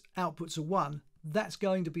this outputs a 1, that's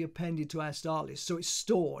going to be appended to our start list. So it's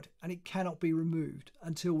stored and it cannot be removed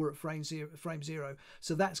until we're at frame 0.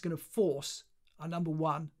 So that's going to force a number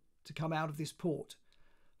 1 to come out of this port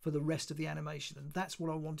for the rest of the animation. And that's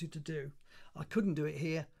what I wanted to do. I couldn't do it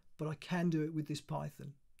here, but I can do it with this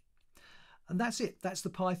Python. And that's it. That's the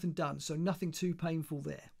Python done. So nothing too painful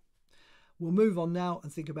there. We'll move on now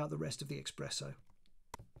and think about the rest of the Expresso.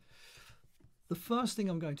 the first thing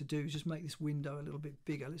I'm going to do is just make this window a little bit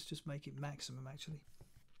bigger. Let's just make it maximum actually.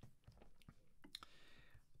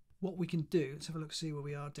 What we can do, let's have a look, see where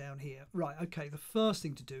we are down here. Right, okay, the first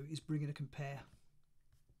thing to do is bring in a compare.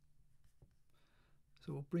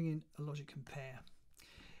 So we'll bring in a logic compare.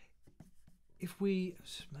 If we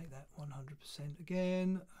let's make that 100%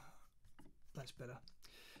 again, that's better.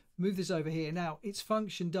 Move this over here. Now, its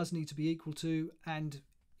function does need to be equal to, and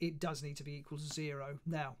it does need to be equal to 0.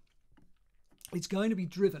 Now, it's going to be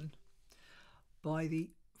driven by the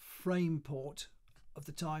frame port of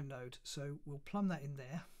the time node. So we'll plumb that in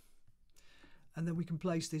there. And then we can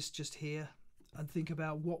place this just here and think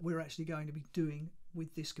about what we're actually going to be doing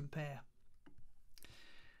with this compare.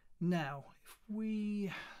 Now, if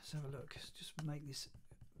we, let's have a look, let's just make this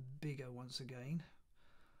bigger once again.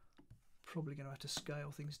 Probably going to have to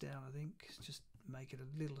scale things down, I think. Just make it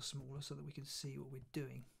a little smaller so that we can see what we're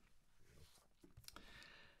doing.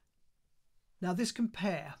 Now, this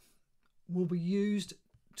compare will be used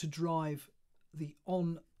to drive the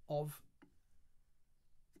on of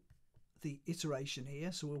the iteration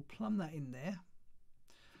here, so we'll plumb that in there.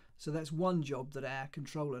 So that's one job that our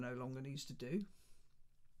controller no longer needs to do.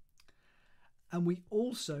 And we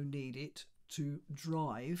also need it to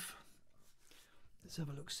drive, let's have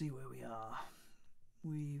a look, see where we are.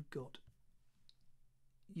 We've got,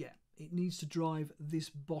 yeah, it needs to drive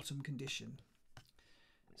this bottom condition.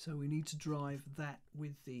 So we need to drive that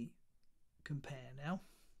with the compare now.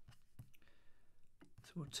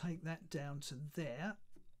 So we'll take that down to there,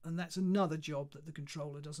 and that's another job that the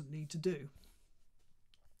controller doesn't need to do.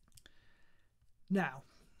 Now,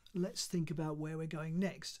 let's think about where we're going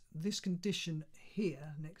next. This condition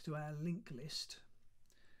here next to our link list,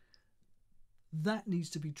 that needs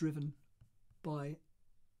to be driven by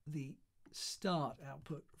the start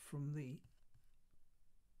output from the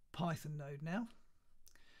Python node now.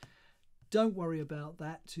 Don't worry about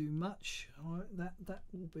that too much. All right, that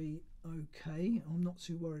will be okay. I'm not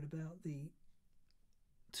too worried about the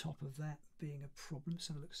top of that being a problem. Let's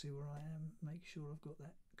have a look, see where I am, make sure I've got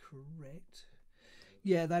that correct.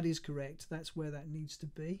 Yeah, that is correct. That's where that needs to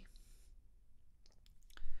be.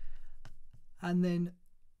 And then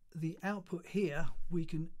the output here, we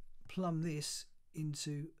can plumb this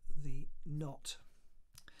into the not.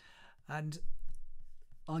 And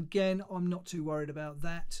again, I'm not too worried about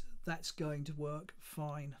that. That's going to work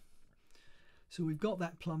fine. So we've got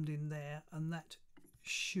that plumbed in there, and that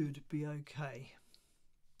should be okay.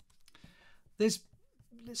 Let's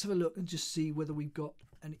have a look and just see whether we've got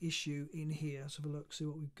an issue in here. Let's have a look, see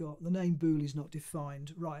what we've got. The name bool is not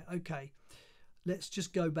defined. Right, okay. Let's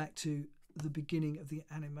just go back to the beginning of the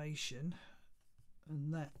animation,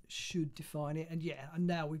 and that should define it. And yeah, and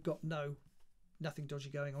now we've got nothing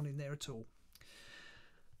dodgy going on in there at all.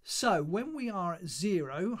 So when we are at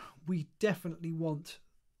 0, we definitely want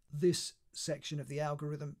this section of the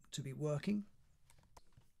algorithm to be working,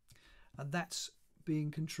 and that's being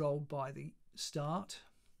controlled by the start.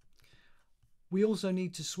 We also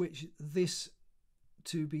need to switch this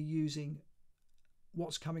to be using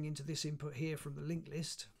what's coming into this input here from the linked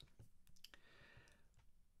list.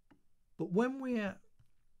 But when we're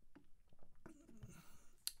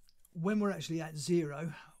actually at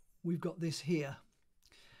 0, we've got this here,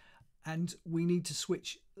 and we need to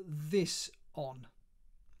switch this on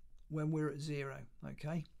when we're at 0,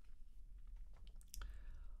 okay?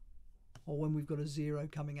 Or when we've got a 0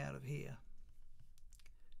 coming out of here.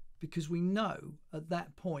 Because we know at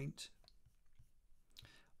that point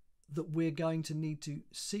that we're going to need to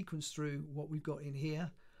sequence through what we've got in here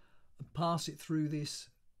and pass it through this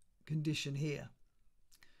condition here.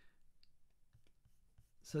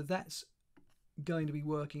 So that's going to be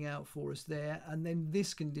working out for us there. And then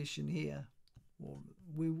this condition here, well,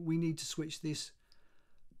 we need to switch this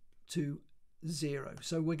to 0.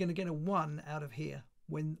 So we're going to get a 1 out of here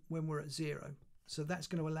when we're at 0. So that's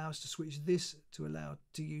going to allow us to switch this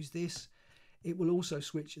to use this. It will also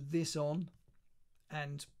switch this on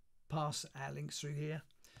and pass our links through here.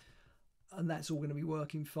 And that's all going to be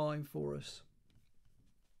working fine for us.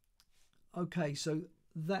 Okay, so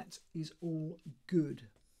that is all good.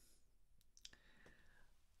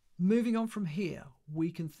 Moving on from here,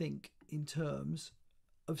 we can think in terms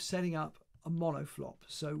of setting up a monoflop.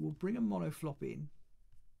 So we'll bring a monoflop in.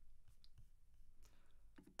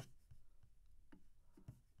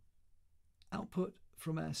 Output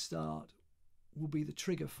from our start will be the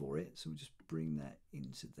trigger for it, so we'll just bring that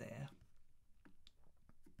into there.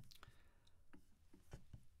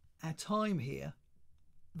 Our time here,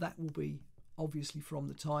 that will be obviously from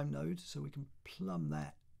the time node, so we can plumb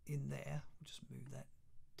that in there. We'll just move that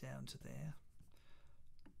down to there.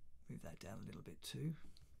 Move that down a little bit too.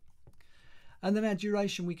 And then our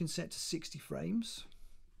duration we can set to 60 frames.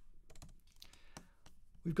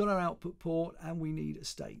 We've got our output port and we need a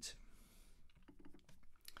state.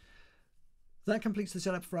 That completes the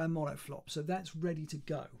setup for our monoflop, so that's ready to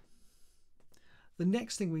go. The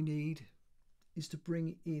next thing we need is to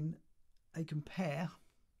bring in a compare.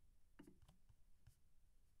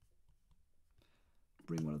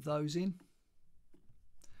 Bring one of those in.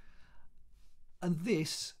 And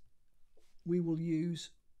this we will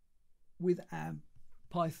use with our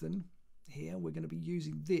Python here. We're going to be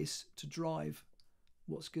using this to drive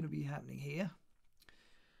what's going to be happening here.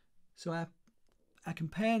 So our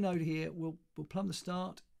compare node here will plumb the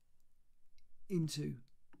start into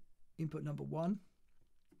input number 1.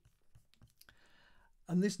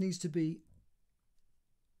 And this needs to be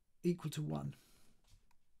equal to 1.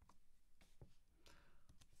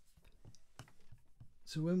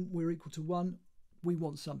 So when we're equal to 1, we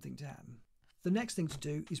want something to happen. The next thing to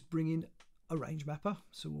do is bring in a range mapper.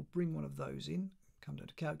 So we'll bring one of those in, come down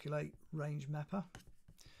to calculate range mapper.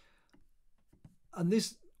 And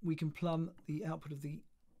this, we can plumb the output of the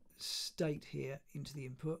state here into the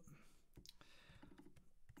input.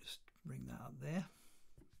 Just bring that up there.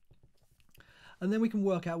 And then we can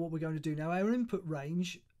work out what we're going to do. Now our input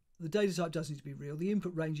range, the data type does need to be real. The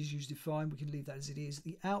input range is usually defined. We can leave that as it is.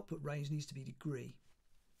 The output range needs to be degree.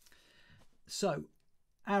 So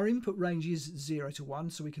our input range is 0 to 1,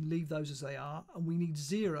 so we can leave those as they are. And we need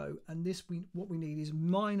 0, and this what we need is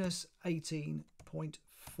minus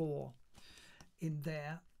 18.4 in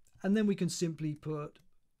there. And then we can simply put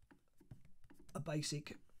a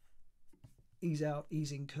basic ease out,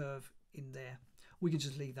 ease in curve in there. We can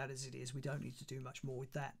just leave that as it is. We don't need to do much more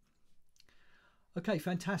with that. Okay,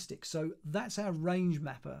 fantastic. So that's our range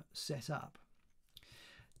mapper set up.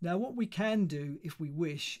 Now what we can do, if we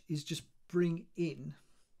wish, is just bring in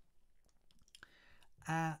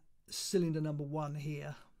our cylinder number 1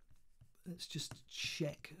 here. Let's just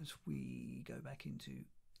check as we go back into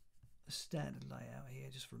a standard layout here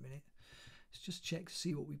just for a minute. Let's just check to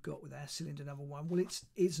see what we've got with our cylinder number 1. Well,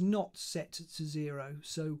 it's not set to 0,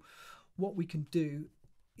 so what we can do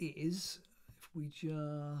is, if we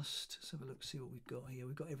just let's have a look, see what we've got here.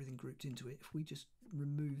 We've got everything grouped into it. If we just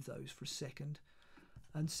remove those for a second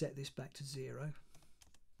and set this back to 0,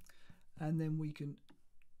 and then we can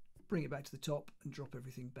bring it back to the top and drop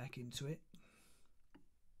everything back into it.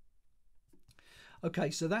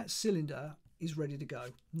 Okay, so that cylinder is ready to go.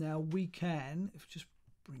 Now we can, if we just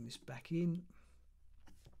bring this back in,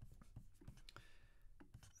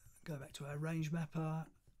 go back to our range mapper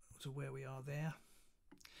to where we are there.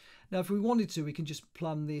 Now if we wanted to, we can just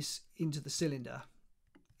plumb this into the cylinder,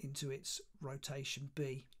 into its rotation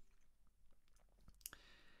B.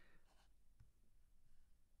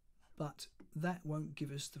 But that won't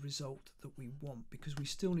give us the result that we want, because we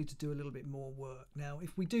still need to do a little bit more work. Now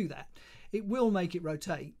if we do that, it will make it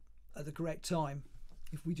rotate at the correct time.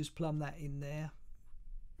 If we just plumb that in there,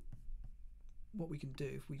 what we can do,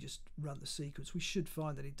 if we just run the sequence, we should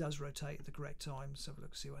find that it does rotate at the correct time. Let's have a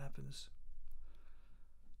look, see what happens.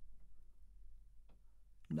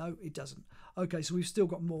 No, it doesn't. Okay, so we've still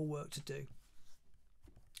got more work to do.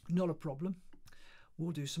 Not a problem.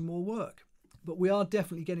 We'll do some more work, but we are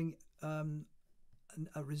definitely getting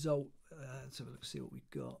a result. Let's have a look, see what we've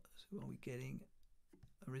got. So are we getting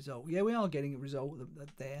a result? Yeah, we are getting a result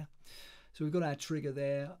there. So we've got our trigger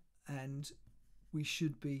there, and we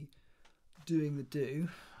should be doing the do.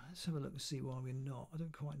 Let's have a look and see why we're not. I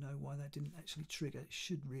don't quite know why that didn't actually trigger. It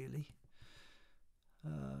should really.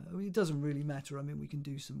 I mean, it doesn't really matter. I mean, we can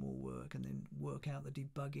do some more work and then work out the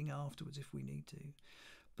debugging afterwards if we need to.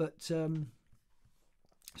 But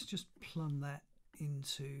let's just plumb that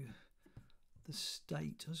into the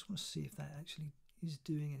state. I just want to see if that actually is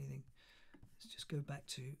doing anything. Let's just go back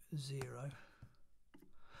to 0.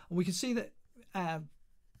 And we can see that our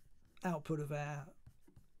output of our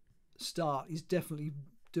start is definitely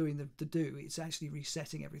doing the do. It's actually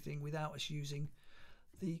resetting everything without us using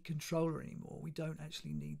the controller anymore. We don't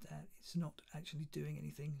actually need that. It's not actually doing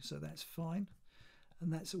anything, so that's fine,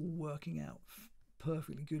 and that's all working out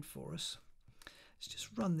perfectly good for us. Let's just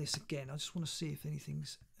run this again. I just want to see if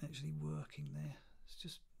anything's actually working there. Let's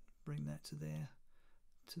just bring that to there,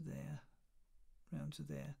 round to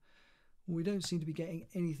there. Well, we don't seem to be getting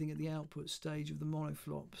anything at the output stage of the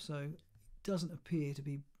monoflop, so it doesn't appear to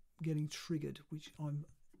be getting triggered, which I'm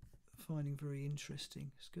finding very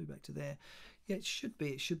interesting. Let's go back to there. Yeah, it should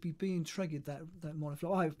be being triggered, that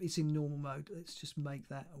monoflop. Oh, it's in normal mode. Let's just make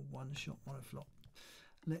that a one-shot monoflop.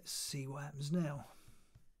 Let's see what happens now.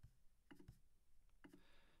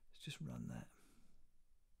 Let's just run that.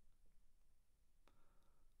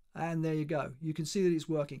 And there you go. You can see that it's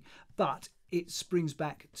working. But it springs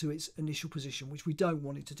back to its initial position, which we don't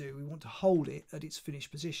want it to do. We want to hold it at its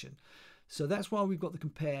finished position. So that's why we've got the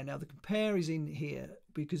compare. Now the compare is in here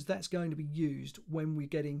because that's going to be used when we're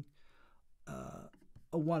getting a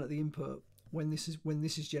 1 at the input. When this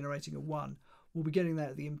is generating a 1, we'll be getting that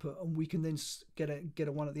at the input, and we can then get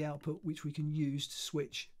a 1 at the output, which we can use to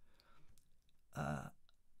switch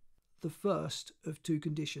the first of 2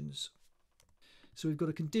 conditions. So we've got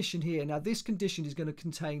a condition here. Now this condition is going to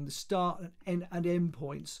contain the start and end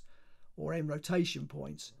points, or end rotation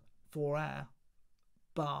points, for our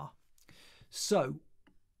bar. So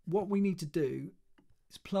what we need to do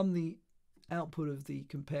is plumb the output of the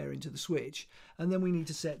compare into the switch, and then we need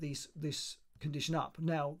to set this condition up.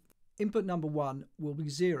 Now input number 1 will be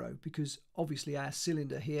 0 because obviously our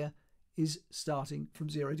cylinder here is starting from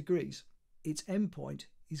 0 degrees. Its endpoint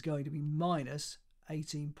is going to be minus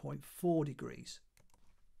 18.4 degrees.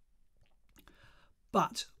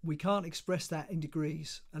 But we can't express that in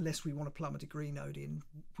degrees unless we want to plumb a degree node in.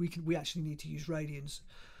 We actually need to use radians.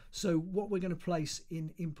 So what we're going to place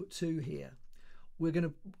in input 2 here,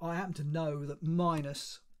 I happen to know that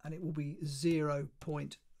minus, and it will be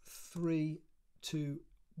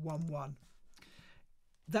 0.3211.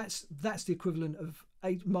 That's the equivalent of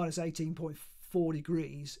minus 18.4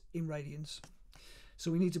 degrees in radians. So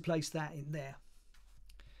we need to place that in there.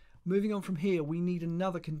 Moving on from here, we need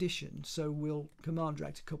another condition, so we'll command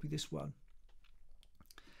drag to copy this one.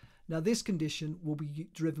 Now this condition will be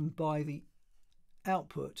driven by the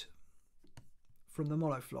output from the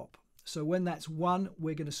monoflop. So when that's 1,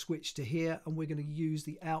 we're going to switch to here, and we're going to use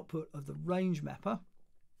the output of the range mapper.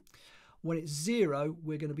 When it's 0,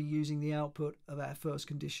 we're going to be using the output of our first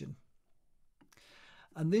condition.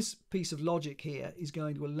 And this piece of logic here is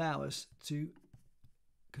going to allow us to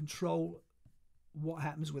control what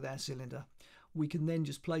happens with our cylinder. We can then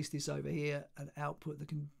just place this over here and output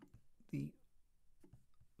the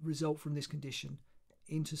result from this condition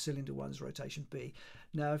into cylinder 1's rotation B.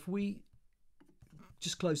 Now if we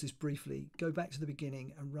just close this briefly, go back to the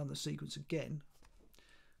beginning and run the sequence again,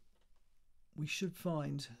 we should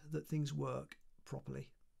find that things work properly.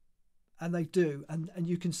 And they do, and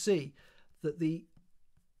you can see that the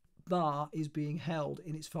bar is being held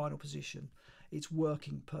in its final position. It's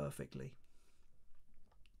working perfectly.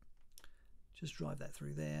 Just drive that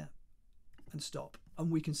through there and stop,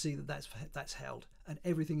 and we can see that that's held, and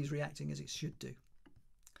everything is reacting as it should do.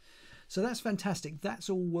 So that's fantastic. That's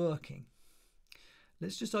all working.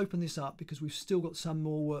 Let's just open this up because we've still got some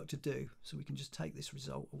more work to do. So we can just take this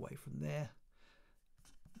result away from there.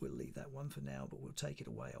 We'll leave that one for now, but we'll take it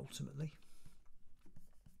away ultimately.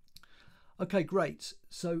 Okay, great.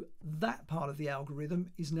 So that part of the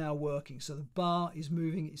algorithm is now working. So the bar is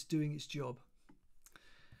moving, it's doing its job.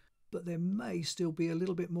 But there may still be a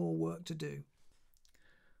little bit more work to do.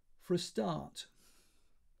 For a start,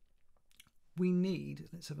 we need,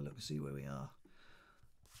 let's have a look and see where we are.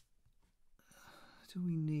 Do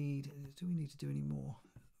we need to do any more?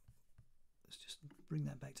 Let's just bring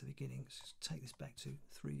that back to the beginning. Let's just take this back to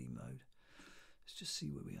 3D mode. Let's just see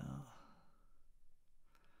where we are.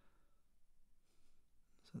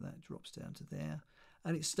 So that drops down to there,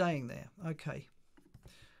 and it's staying there. Okay,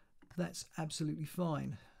 that's absolutely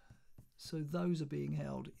fine. So those are being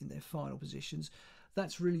held in their final positions.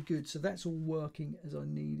 That's really good. So that's all working as I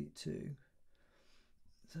need it to.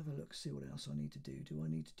 Let's have a look, see what else I need to do. Do I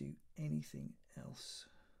need to do anything else?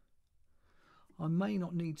 I may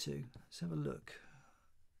not need to. Let's have a look.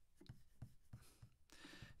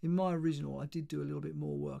 In my original, I did do a little bit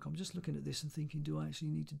more work. I'm just looking at this and thinking, do I actually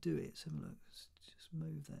need to do it? Let's have a look. Let's just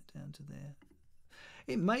move that down to there.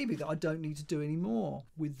 It may be that I don't need to do any more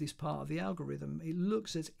with this part of the algorithm. It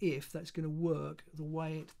looks as if that's going to work the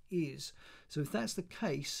way it is. So if that's the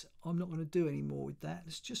case, I'm not going to do any more with that.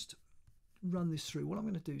 Let's just run this through. What I'm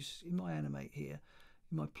going to do is, in my animate here,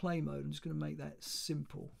 in my play mode, I'm just going to make that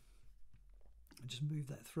simple and just move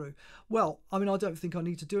that through. Well, I mean, I don't think I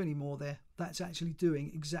need to do any more there. That's actually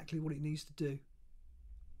doing exactly what it needs to do.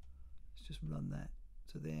 Let's just run that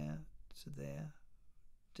to there, to there.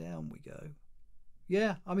 Down we go.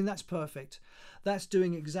 Yeah, I mean, that's perfect. That's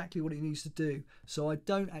doing exactly what it needs to do. So I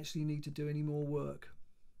don't actually need to do any more work.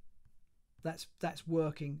 That's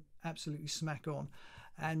working absolutely smack on.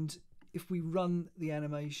 And if we run the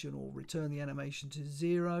animation or return the animation to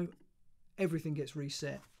 0, everything gets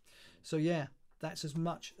reset. So yeah, that's as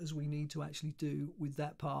much as we need to actually do with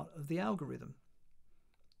that part of the algorithm.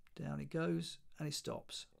 Down it goes and it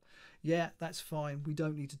stops. Yeah, that's fine. We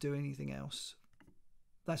don't need to do anything else.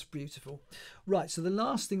 That's beautiful. Right, so the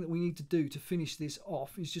last thing that we need to do to finish this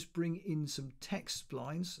off is just bring in some text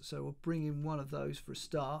splines. So we'll bring in one of those for a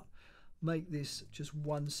start. make this just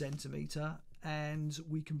 1 centimeter, and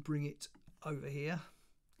we can bring it over here.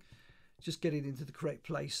 Just get it into the correct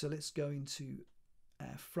place. So let's go into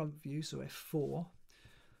our front view, so F4.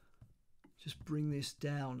 Just bring this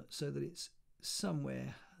down so that it's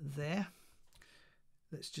somewhere there.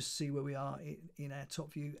 Let's just see where we are in our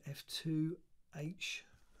top view, F2H,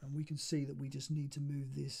 and we can see that we just need to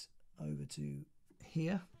move this over to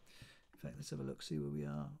here. In fact, let's have a look, see where we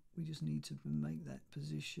are. We just need to make that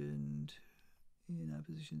positioned in our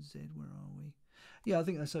position Z. Where are we? Yeah, I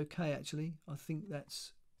think that's okay actually. I think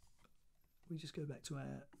that's, we just go back to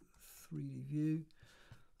our 3D view.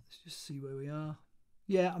 Let's just see where we are.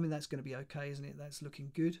 Yeah, I mean, that's going to be okay, isn't it? That's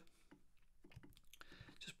looking good.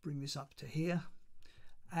 Just bring this up to here,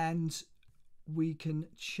 and we can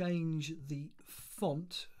change the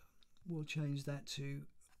font. We'll change that to,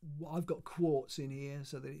 I've got quartz in here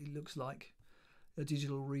so that it looks like a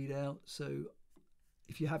digital readout. So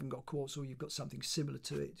if you haven't got quartz or you've got something similar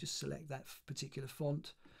to it, just select that particular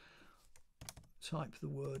font, type the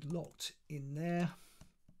word locked in there,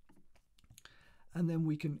 and then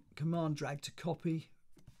we can command drag to copy,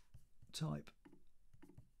 type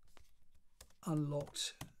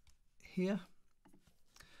unlocked here.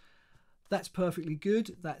 That's perfectly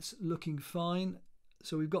good. That's looking fine.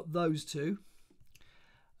 So we've got those two.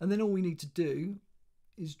 And then all we need to do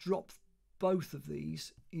is drop both of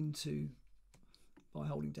these into, by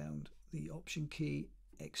holding down the option key,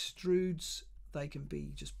 extrudes. They can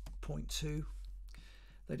be just 0.2.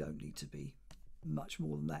 They don't need to be much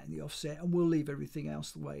more than that in the offset, and we'll leave everything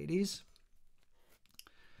else the way it is.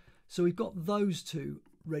 So we've got those two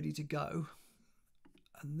ready to go,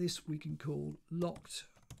 and this we can call locked,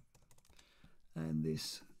 and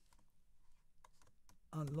this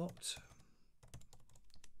unlocked.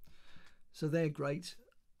 So they're great.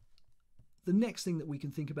 The next thing that we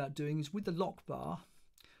can think about doing is with the lock bar,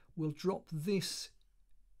 we'll drop this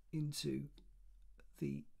into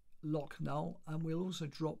the lock null, and we'll also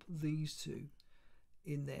drop these two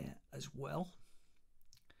in there as well.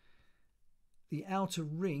 The outer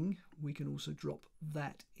ring, we can also drop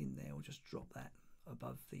that in there. We'll just drop that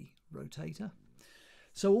above the rotator.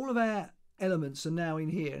 So all of our elements are now in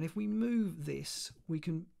here, and if we move this, we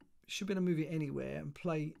should be able to move it anywhere and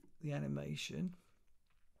play the animation,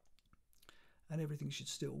 and everything should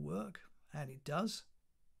still work, and it does.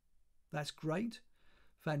 That's great,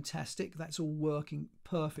 fantastic. That's all working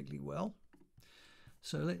perfectly well.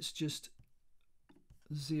 So let's just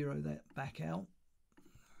zero that back out.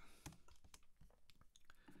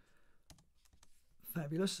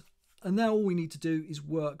 Fabulous. And now all we need to do is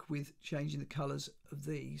work with changing the colors of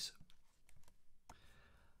these.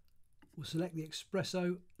 We'll select the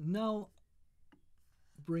Expresso null,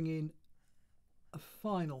 bring in a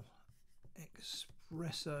final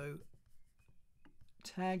Expresso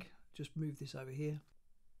tag, just move this over here.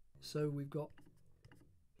 So we've got,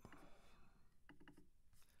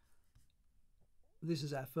 this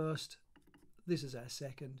is our first, this is our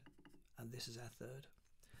second, and this is our third.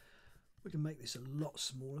 We can make this a lot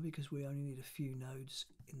smaller because we only need a few nodes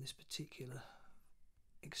in this particular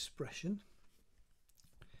expression.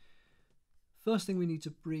 First thing we need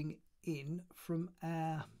to bring in from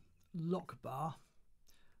our lock bar,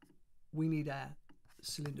 we need our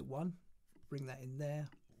cylinder 1, bring that in there.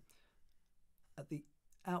 At the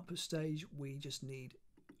output stage, we just need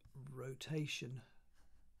rotation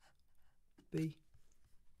B.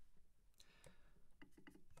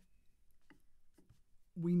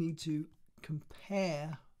 We need to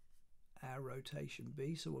compare our rotation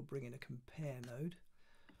B, so we'll bring in a compare node.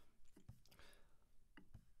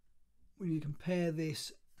 We need to compare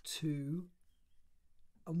this to,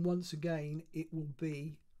 and once again it will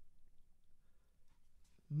be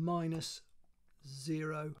minus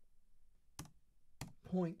 0.3211.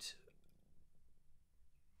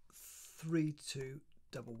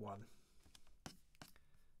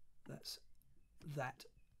 That's that,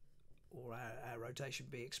 or our rotation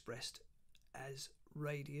be expressed as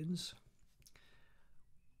radians.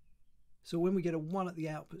 So when we get a 1 at the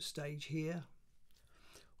output stage here,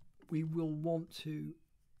 we will want to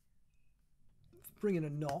bring in a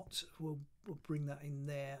knot. We'll bring that in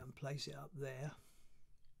there and place it up there.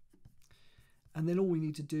 And then all we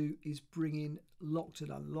need to do is bring in locked and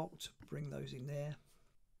unlocked, bring those in there.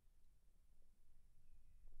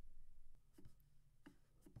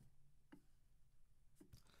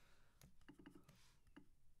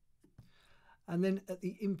 And then at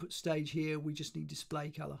the input stage here, we just need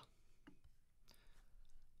display color.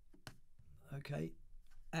 Okay,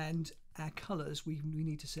 and our colors, we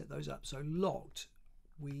need to set those up. So locked,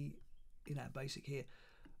 in our basic here,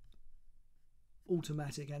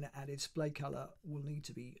 automatic and added display color will need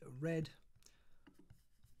to be red.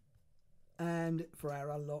 And for our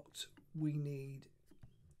unlocked, we need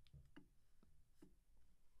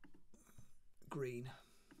green.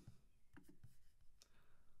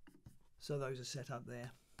 So those are set up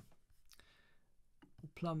there.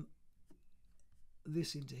 We'll plumb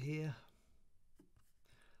this into here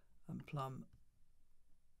and plumb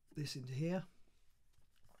this into here.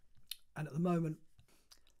 And at the moment,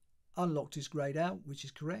 unlocked is grayed out, which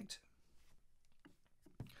is correct.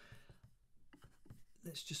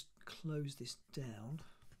 Let's just close this down,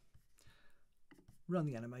 run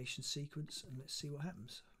the animation sequence, and let's see what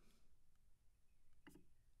happens.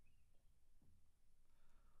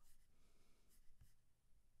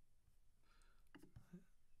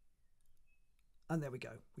 And there we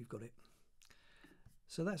go, we've got it.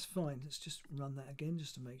 So that's fine. Let's just run that again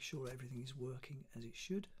just to make sure everything is working as it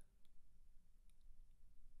should.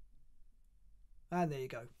 And there you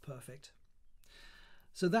go, perfect.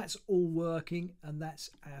 So that's all working, and that's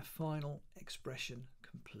our final expression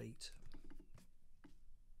complete.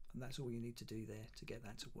 And that's all you need to do there to get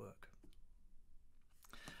that to work.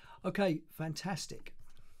 Okay, fantastic.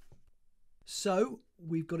 So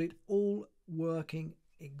we've got it all working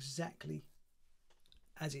exactly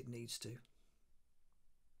as it needs to.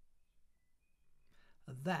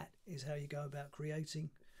 And that is how you go about creating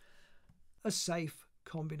a safe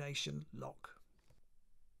combination lock.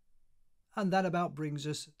 And that about brings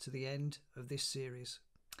us to the end of this series.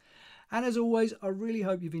 And as always, I really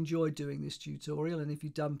hope you've enjoyed doing this tutorial. And if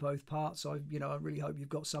you've done both parts, I really hope you've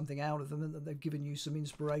got something out of them and that they've given you some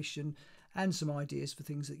inspiration and some ideas for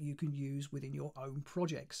things that you can use within your own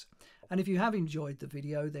projects. And if you have enjoyed the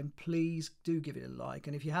video, then please do give it a like.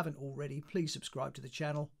 And if you haven't already, please subscribe to the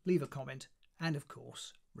channel, leave a comment, and of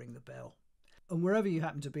course, ring the bell. And wherever you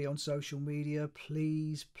happen to be on social media,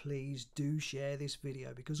 please do share this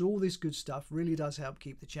video, because all this good stuff really does help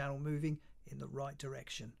keep the channel moving in the right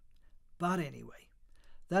direction. But anyway,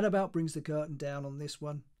 that about brings the curtain down on this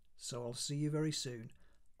one, so I'll see you very soon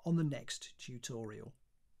on the next tutorial.